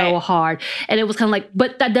story hard. And it was kind of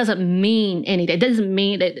but that doesn't mean anything. It doesn't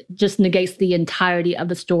mean it just negates the entirety of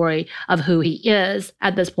the story of who he is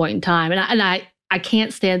at this point in time. And I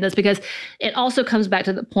can't stand this because it also comes back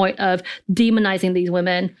to the point of demonizing these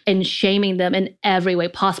women and shaming them in every way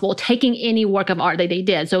possible, taking any work of art that they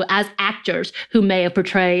did. So as actors who may have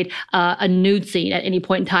portrayed a nude scene at any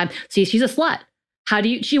point in time, see, she's a slut.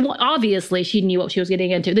 Obviously she knew what she was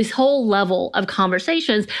getting into. This whole level of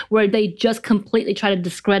conversations where they just completely try to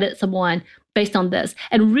discredit someone based on this,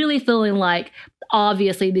 and really feeling like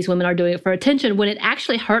obviously these women are doing it for attention when it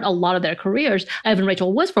actually hurt a lot of their careers. Evan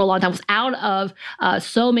Rachel Wood for a long time was out of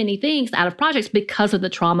so many things, out of projects because of the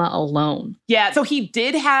trauma alone. Yeah, so he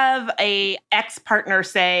did have a ex-partner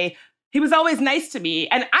say, he was always nice to me.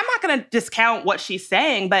 And I'm not going to discount what she's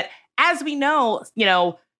saying, but as we know,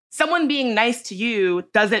 someone being nice to you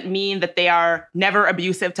doesn't mean that they are never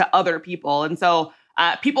abusive to other people. And so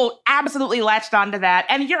people absolutely latched onto that.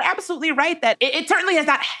 And you're absolutely right that it certainly has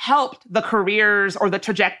not helped the careers or the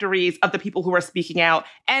trajectories of the people who are speaking out.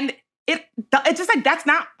 And it's just like, that's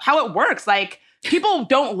not how it works. Like, people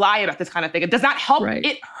don't lie about this kind of thing. It does not help. Right.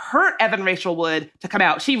 It hurt Evan Rachel Wood to come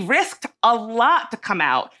out. She risked a lot to come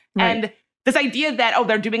out. Right. And this idea that,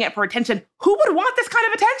 they're doing it for attention. Who would want this kind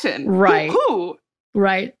of attention? Right. Who?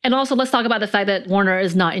 Right. And also, let's talk about the fact that Warner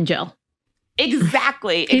is not in jail.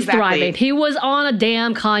 Exactly. He's thriving. He was on a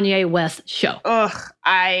damn Kanye West show. Ugh,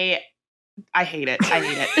 I hate it. I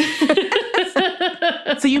hate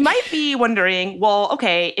it. So you might be wondering, well,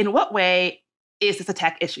 okay, in what way is this a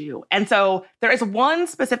tech issue? And so there is one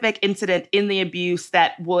specific incident in the abuse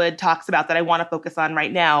that Wood talks about that I want to focus on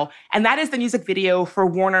right now. And that is the music video for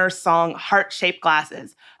Warner's song Heart-Shaped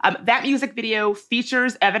Glasses. That music video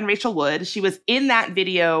features Evan Rachel Wood. She was in that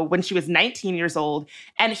video when she was 19 years old.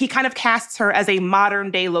 And he kind of casts her as a modern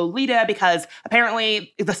day Lolita because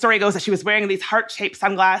apparently the story goes that she was wearing these heart-shaped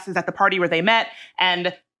sunglasses at the party where they met.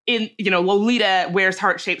 And Lolita wears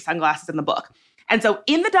heart-shaped sunglasses in the book. And so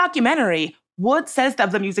in the documentary, Wood says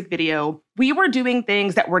of the music video, we were doing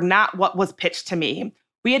things that were not what was pitched to me.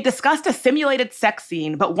 We had discussed a simulated sex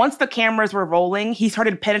scene, but once the cameras were rolling, he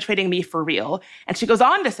started penetrating me for real. And she goes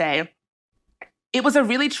on to say, it was a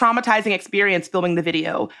really traumatizing experience filming the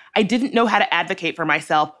video. I didn't know how to advocate for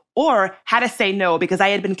myself or how to say no because I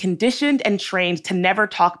had been conditioned and trained to never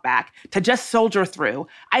talk back, to just soldier through.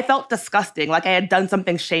 I felt disgusting, like I had done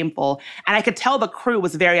something shameful, and I could tell the crew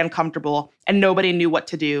was very uncomfortable and nobody knew what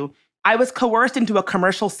to do. I was coerced into a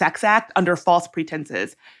commercial sex act under false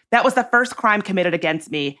pretenses. That was the first crime committed against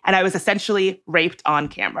me, and I was essentially raped on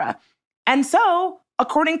camera. And so,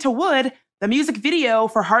 according to Wood, the music video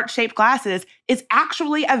for Heart-Shaped Glasses is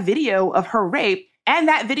actually a video of her rape, and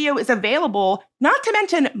that video is available, not to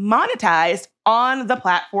mention monetized, on the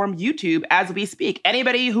platform YouTube as we speak.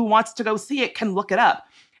 Anybody who wants to go see it can look it up.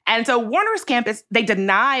 And so Warner's campus, they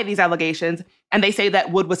deny these allegations, and they say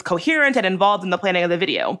that Wood was coherent and involved in the planning of the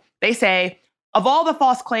video. They say, of all the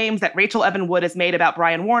false claims that Rachel Evan Wood has made about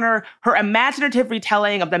Brian Warner, her imaginative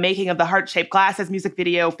retelling of the making of the Heart-Shaped Glasses music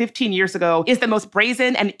video 15 years ago is the most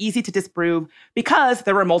brazen and easy to disprove because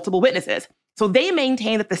there were multiple witnesses. So they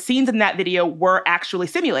maintain that the scenes in that video were actually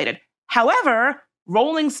simulated. However,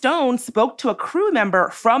 Rolling Stone spoke to a crew member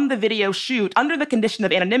from the video shoot under the condition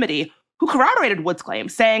of anonymity who corroborated Wood's claim,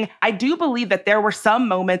 saying, I do believe that there were some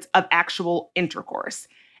moments of actual intercourse.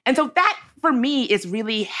 And so that, for me, is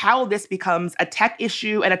really how this becomes a tech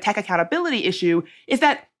issue and a tech accountability issue, is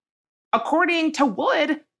that, according to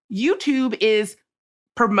Wood, YouTube is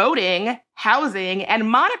promoting, housing, and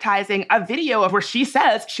monetizing a video of where she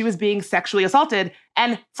says she was being sexually assaulted.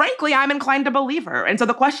 And frankly, I'm inclined to believe her. And so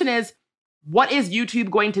the question is, what is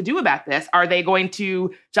YouTube going to do about this? Are they going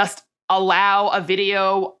to just allow a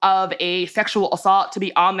video of a sexual assault to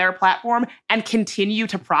be on their platform and continue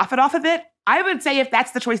to profit off of it? I would say if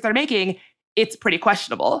that's the choice they're making, it's pretty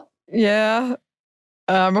questionable. Yeah,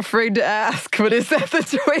 I'm afraid to ask, but is that the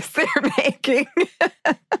choice they're making?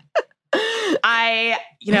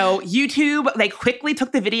 YouTube, they quickly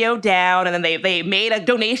took the video down and then they made a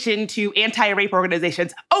donation to anti-rape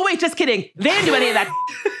organizations. Oh, wait, just kidding. They didn't do any of that.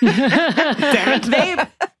 Damn it.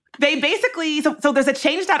 They basically, so there's a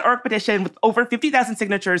change.org petition with over 50,000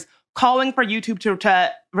 signatures calling for YouTube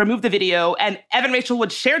to remove the video. And Evan Rachel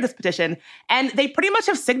Wood shared this petition. And they pretty much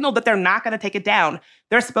have signaled that they're not going to take it down.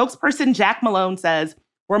 Their spokesperson, Jack Malone, says,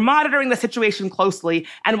 we're monitoring the situation closely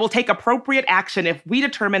and will take appropriate action if we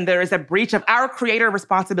determine there is a breach of our creator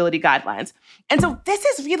responsibility guidelines. And so this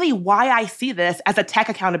is really why I see this as a tech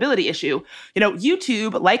accountability issue.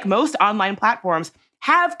 YouTube, like most online platforms,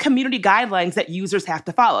 have community guidelines that users have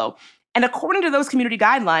to follow. And according to those community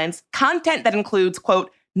guidelines, content that includes, quote,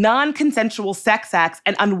 non-consensual sex acts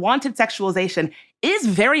and unwanted sexualization is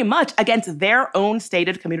very much against their own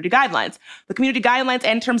stated community guidelines. The community guidelines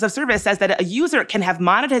and terms of service says that a user can have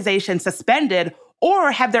monetization suspended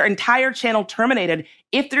or have their entire channel terminated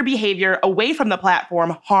if their behavior away from the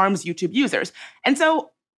platform harms YouTube users. And so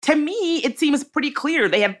to me, it seems pretty clear.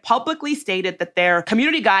 They have publicly stated that their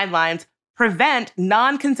community guidelines prevent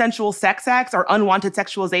non-consensual sex acts or unwanted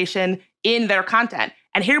sexualization in their content.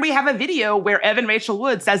 And here we have a video where Evan Rachel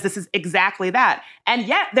Wood says this is exactly that. And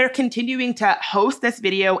yet they're continuing to host this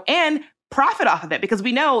video and profit off of it, because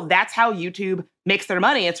we know that's how YouTube makes their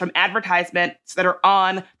money. It's from advertisements that are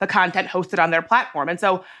on the content hosted on their platform. And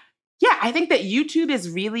so, yeah, I think that YouTube is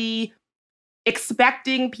really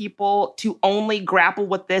expecting people to only grapple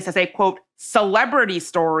with this as a, quote, celebrity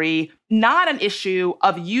story, not an issue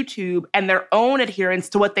of YouTube and their own adherence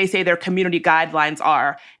to what they say their community guidelines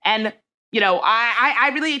are. And, I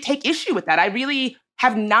really take issue with that. I really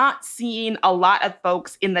have not seen a lot of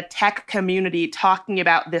folks in the tech community talking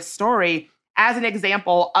about this story as an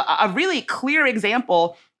example, a really clear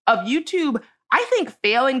example of YouTube, I think,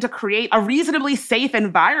 failing to create a reasonably safe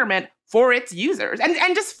environment for its users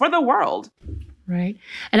and just for the world. Right.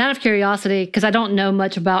 And out of curiosity, because I don't know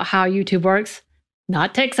much about how YouTube works,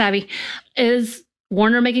 not tech savvy, is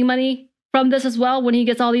Warner making money from this as well when he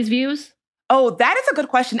gets all these views? Oh, that is a good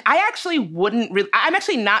question. I'm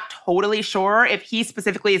actually not totally sure if he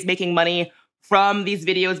specifically is making money from these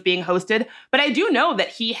videos being hosted, but I do know that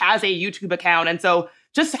he has a YouTube account. And so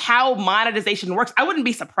just how monetization works, I wouldn't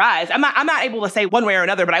be surprised. I'm not able to say one way or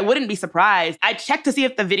another, but I wouldn't be surprised. I checked to see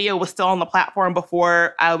if the video was still on the platform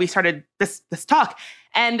before we started this talk.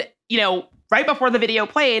 And, right before the video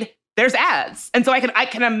played, there's ads. And so I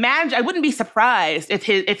can imagine, I wouldn't be surprised if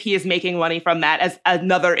he is making money from that as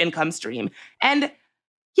another income stream. And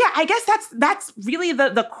yeah, I guess that's really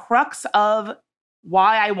the crux of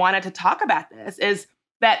why I wanted to talk about this, is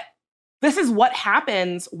that this is what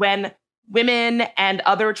happens when women and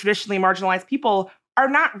other traditionally marginalized people are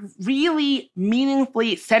not really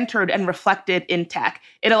meaningfully centered and reflected in tech.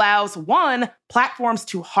 It allows, one, platforms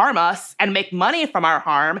to harm us and make money from our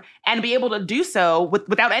harm and be able to do so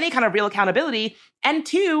without any kind of real accountability. And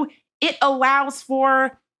two, it allows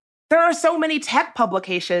for, there are so many tech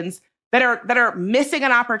publications that are missing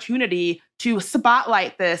an opportunity to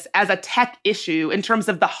spotlight this as a tech issue in terms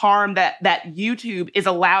of the harm that YouTube is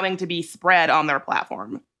allowing to be spread on their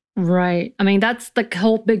platform. Right. I mean, that's the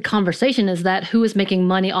whole big conversation, is that who is making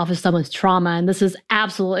money off of someone's trauma? And this is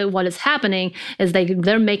absolutely what is happening, is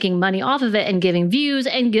they're making money off of it and giving views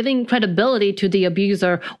and giving credibility to the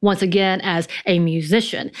abuser once again as a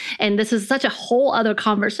musician. And this is such a whole other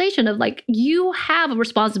conversation of like, you have a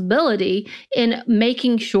responsibility in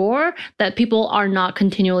making sure that people are not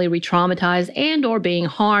continually re-traumatized and or being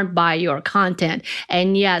harmed by your content.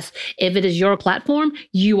 And yes, if it is your platform,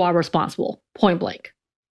 you are responsible, point blank.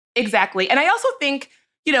 Exactly. And I also think,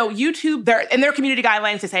 YouTube, in their community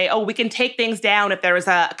guidelines, to say, we can take things down if there is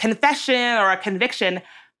a confession or a conviction.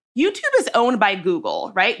 YouTube is owned by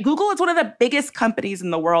Google, right? Google is one of the biggest companies in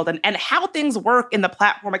the world. And how things work in the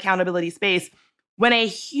platform accountability space, when a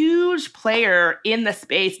huge player in the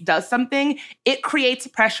space does something, it creates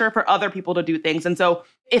pressure for other people to do things. And so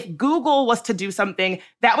if Google was to do something,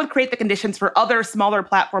 that would create the conditions for other smaller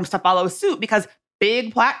platforms to follow suit, because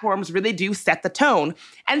big platforms really do set the tone.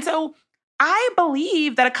 And so I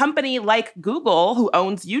believe that a company like Google, who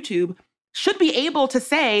owns YouTube, should be able to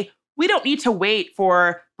say, we don't need to wait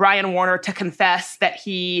for Brian Warner to confess that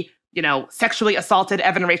he, sexually assaulted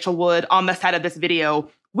Evan Rachel Wood on the set of this video.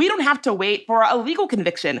 We don't have to wait for a legal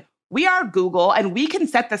conviction. We are Google, and we can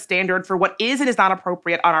set the standard for what is and is not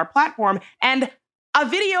appropriate on our platform. And a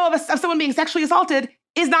video of someone being sexually assaulted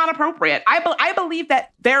is not appropriate. I believe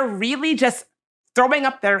that they're really just throwing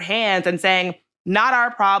up their hands and saying, not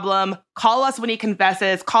our problem, call us when he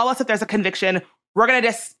confesses, call us if there's a conviction, we're going to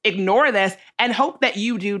just ignore this and hope that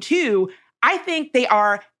you do too. I think they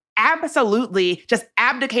are absolutely just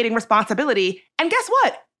abdicating responsibility. And guess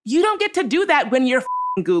what? You don't get to do that when you're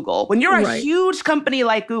Google. When you're a huge company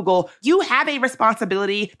like Google, you have a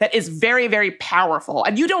responsibility that is very, very powerful.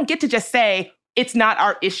 And you don't get to just say, it's not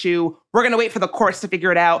our issue, we're going to wait for the courts to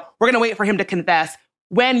figure it out, we're going to wait for him to confess.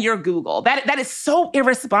 When you're Google. That is so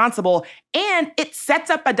irresponsible. And it sets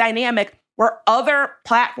up a dynamic where other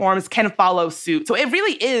platforms can follow suit. So it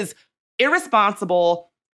really is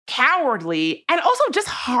irresponsible, cowardly, and also just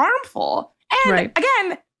harmful. And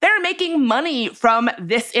again, they're making money from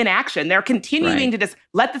this inaction. They're continuing to just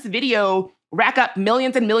let this video rack up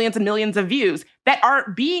millions and millions and millions of views that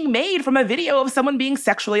are being made from a video of someone being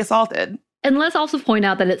sexually assaulted. And let's also point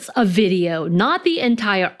out that it's a video, not the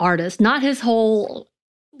entire artist, not his whole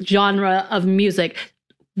genre of music.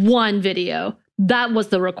 One video. That was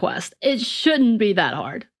the request. It shouldn't be that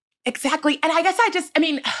hard. Exactly. And I guess it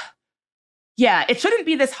shouldn't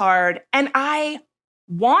be this hard. And I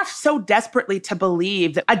want so desperately to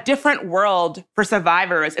believe that a different world for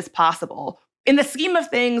survivors is possible. In the scheme of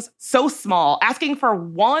things, so small, asking for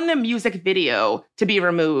one music video to be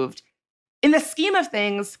removed. In the scheme of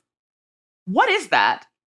things, what is that?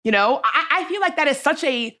 You know, I feel like that is such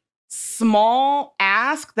a small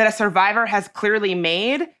ask that a survivor has clearly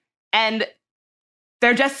made, and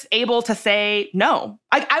they're just able to say no.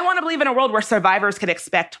 I want to believe in a world where survivors can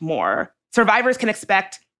expect more. Survivors can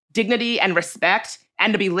expect dignity and respect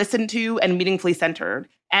and to be listened to and meaningfully centered.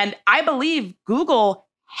 And I believe Google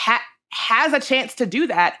has a chance to do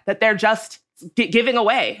that they're just giving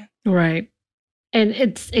away. Right. And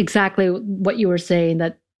it's exactly what you were saying,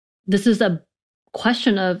 that this is a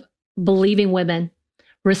question of believing women,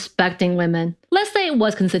 respecting women. Let's say it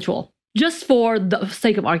was consensual, just for the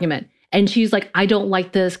sake of argument. And she's like, I don't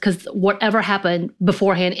like this because whatever happened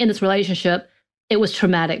beforehand in this relationship, it was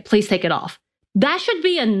traumatic. Please take it off. That should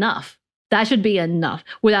be enough. That should be enough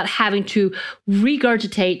without having to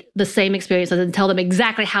regurgitate the same experiences and tell them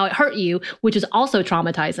exactly how it hurt you, which is also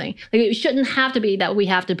traumatizing. Like, it shouldn't have to be that we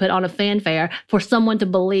have to put on a fanfare for someone to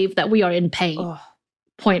believe that we are in pain. Ugh.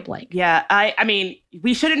 Point blank. Yeah, I mean,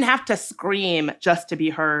 we shouldn't have to scream just to be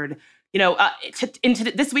heard. You know, into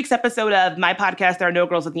this week's episode of my podcast, There Are No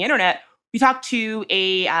Girls on the Internet, we talked to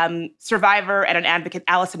a survivor and an advocate,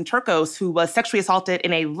 Allison Turcos, who was sexually assaulted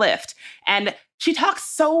in a Lyft. And she talks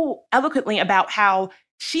so eloquently about how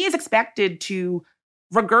she is expected to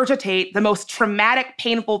regurgitate the most traumatic,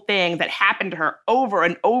 painful thing that happened to her over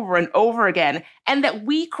and over and over again, and that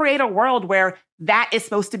we create a world where that is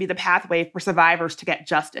supposed to be the pathway for survivors to get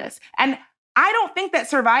justice. And I don't think that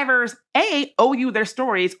survivors, A, owe you their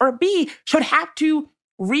stories, or B, should have to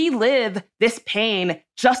relive this pain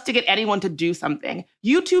just to get anyone to do something.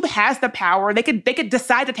 YouTube has the power. They could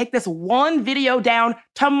decide to take this one video down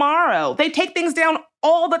tomorrow. They take things down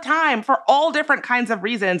all the time for all different kinds of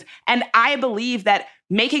reasons. And I believe that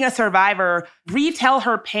making a survivor retell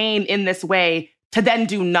her pain in this way to then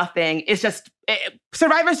do nothing is just,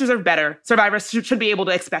 survivors deserve better. Survivors should be able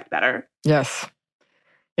to expect better. Yes.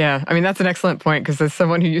 Yeah, I mean, that's an excellent point, because as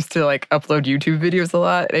someone who used to upload YouTube videos a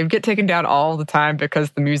lot, they would get taken down all the time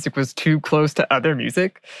because the music was too close to other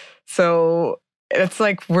music. So it's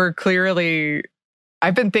like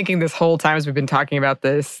I've been thinking this whole time as we've been talking about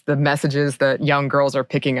this, the messages that young girls are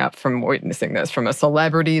picking up from witnessing this, from a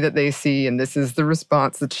celebrity that they see, and this is the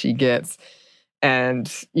response that she gets.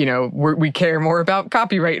 And, you know, we care more about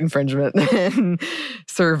copyright infringement than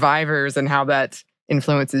survivors, and how that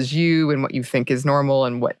influences you and what you think is normal,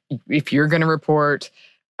 and what, if you're going to report,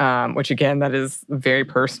 which again, that is very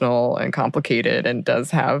personal and complicated and does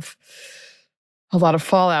have a lot of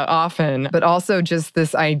fallout often, but also just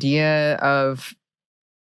this idea of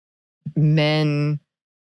men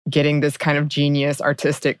getting this kind of genius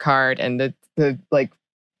artistic card, and the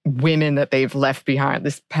women that they've left behind,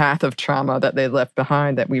 this path of trauma that they left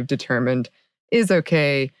behind that we've determined is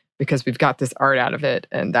okay because we've got this art out of it,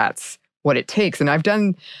 and that's what it takes. And I've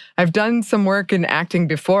done some work in acting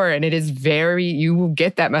before, and it is you will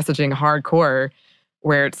get that messaging hardcore,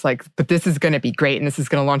 where it's like, but this is going to be great, and this is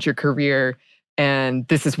going to launch your career, and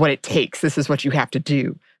this is what it takes. This is what you have to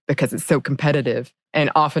do because it's so competitive.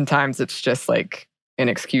 And oftentimes it's just like an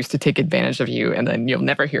excuse to take advantage of you, and then you'll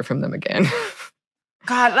never hear from them again.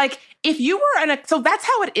 God, if you were so that's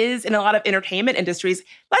how it is in a lot of entertainment industries.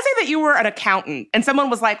 Let's say that you were an accountant and someone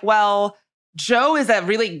was like, well, Joe is a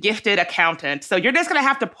really gifted accountant, so you're just going to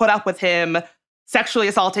have to put up with him sexually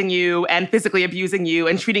assaulting you and physically abusing you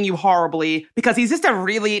and treating you horribly because he's just a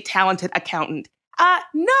really talented accountant.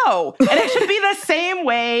 No. And it should be the same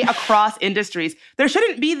way across industries. There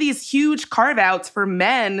shouldn't be these huge carve-outs for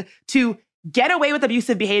men to get away with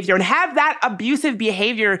abusive behavior and have that abusive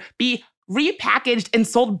behavior be repackaged and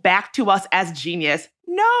sold back to us as genius.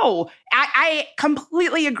 No. I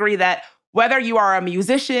completely agree that whether you are a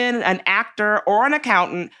musician, an actor, or an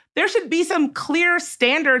accountant, there should be some clear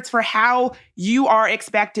standards for how you are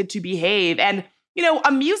expected to behave. And, you know,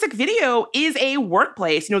 a music video is a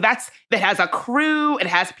workplace. You know, that has a crew, it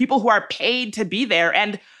has people who are paid to be there.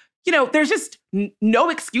 And, you know, there's just no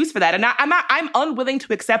excuse for that. And I'm unwilling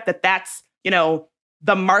to accept that that's, you know,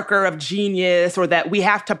 the marker of genius, or that we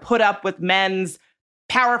have to put up with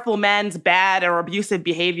powerful men's bad or abusive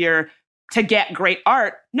behavior to get great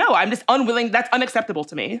art. No, I'm just unwilling. That's unacceptable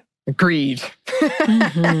to me. Agreed.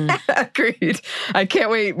 Mm-hmm. Agreed. I can't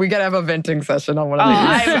wait. We got to have a venting session on one of these.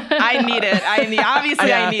 I need it. Obviously,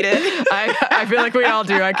 yeah. I need it. I feel like we all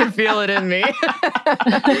do. I can feel it in me.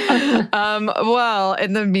 Well,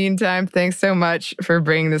 in the meantime, thanks so much for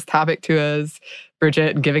bringing this topic to us,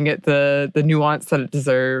 Bridget, and giving it the nuance that it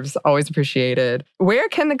deserves. Always appreciated. Where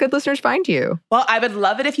can the good listeners find you? Well, I would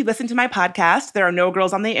love it if you listen to my podcast. There Are No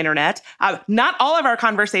Girls on the Internet. Not all of our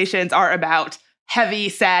conversations are about heavy,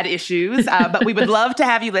 sad issues, but we would love to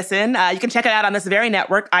have you listen. You can check it out on this very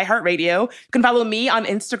network, iHeartRadio. You can follow me on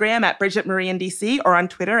Instagram at Bridget Marie in DC or on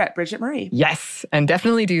Twitter at Bridget Marie. Yes, and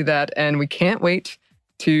definitely do that. And we can't wait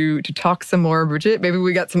to talk some more, Bridget. Maybe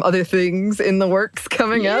we got some other things in the works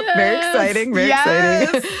coming up. Very exciting, very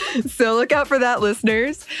exciting. So look out for that,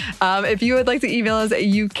 listeners. If you would like to email us,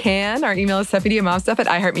 you can. Our email is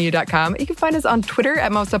stuffmediamomstuff@iheartmedia.com. You can find us on Twitter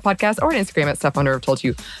at momstuffpodcast or on Instagram at Stuff I Wonder I've Told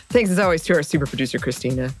You. Thanks as always to our super producer,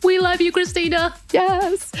 Christina. We love you, Christina.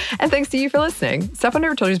 Yes. And thanks to you for listening. Stuff I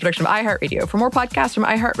Never Told You is a production of iHeartRadio. For more podcasts from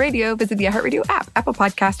iHeartRadio, visit the iHeartRadio app, Apple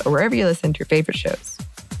Podcasts, or wherever you listen to your favorite shows.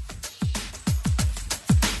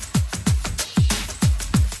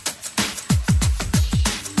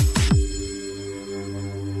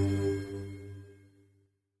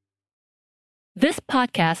 This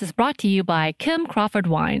podcast is brought to you by Kim Crawford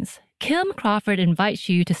Wines. Kim Crawford invites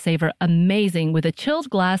you to savor amazing with a chilled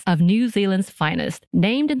glass of New Zealand's finest,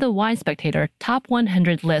 named in the Wine Spectator Top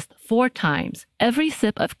 100 list 4 times. Every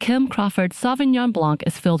sip of Kim Crawford Sauvignon Blanc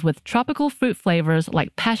is filled with tropical fruit flavors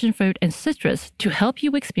like passion fruit and citrus to help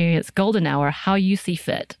you experience golden hour how you see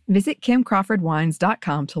fit. Visit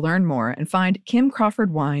KimCrawfordWines.com to learn more and find Kim Crawford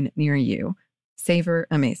wine near you. Savor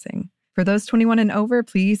amazing. For those 21 and over,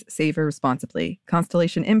 please savor responsibly.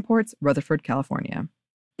 Constellation Imports, Rutherford, California.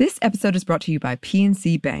 This episode is brought to you by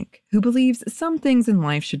PNC Bank, who believes some things in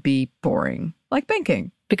life should be boring, like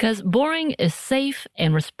banking. Because boring is safe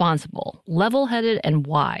and responsible, level-headed and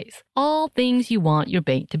wise. All things you want your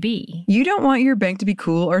bank to be. You don't want your bank to be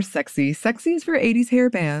cool or sexy. Sexy is for 80s hair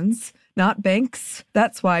bands, not banks.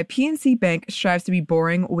 That's why PNC Bank strives to be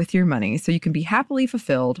boring with your money so you can be happily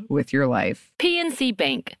fulfilled with your life. PNC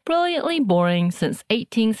Bank, brilliantly boring since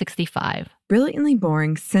 1865. Brilliantly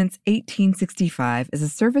Boring Since 1865 is a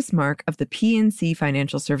service mark of the PNC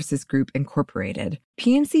Financial Services Group, Incorporated.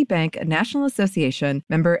 PNC Bank, a National Association,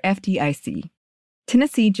 member FDIC.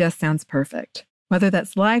 Tennessee just sounds perfect. Whether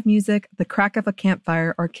that's live music, the crack of a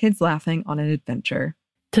campfire, or kids laughing on an adventure.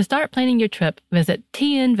 To start planning your trip, visit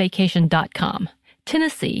tnvacation.com.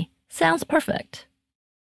 Tennessee sounds perfect.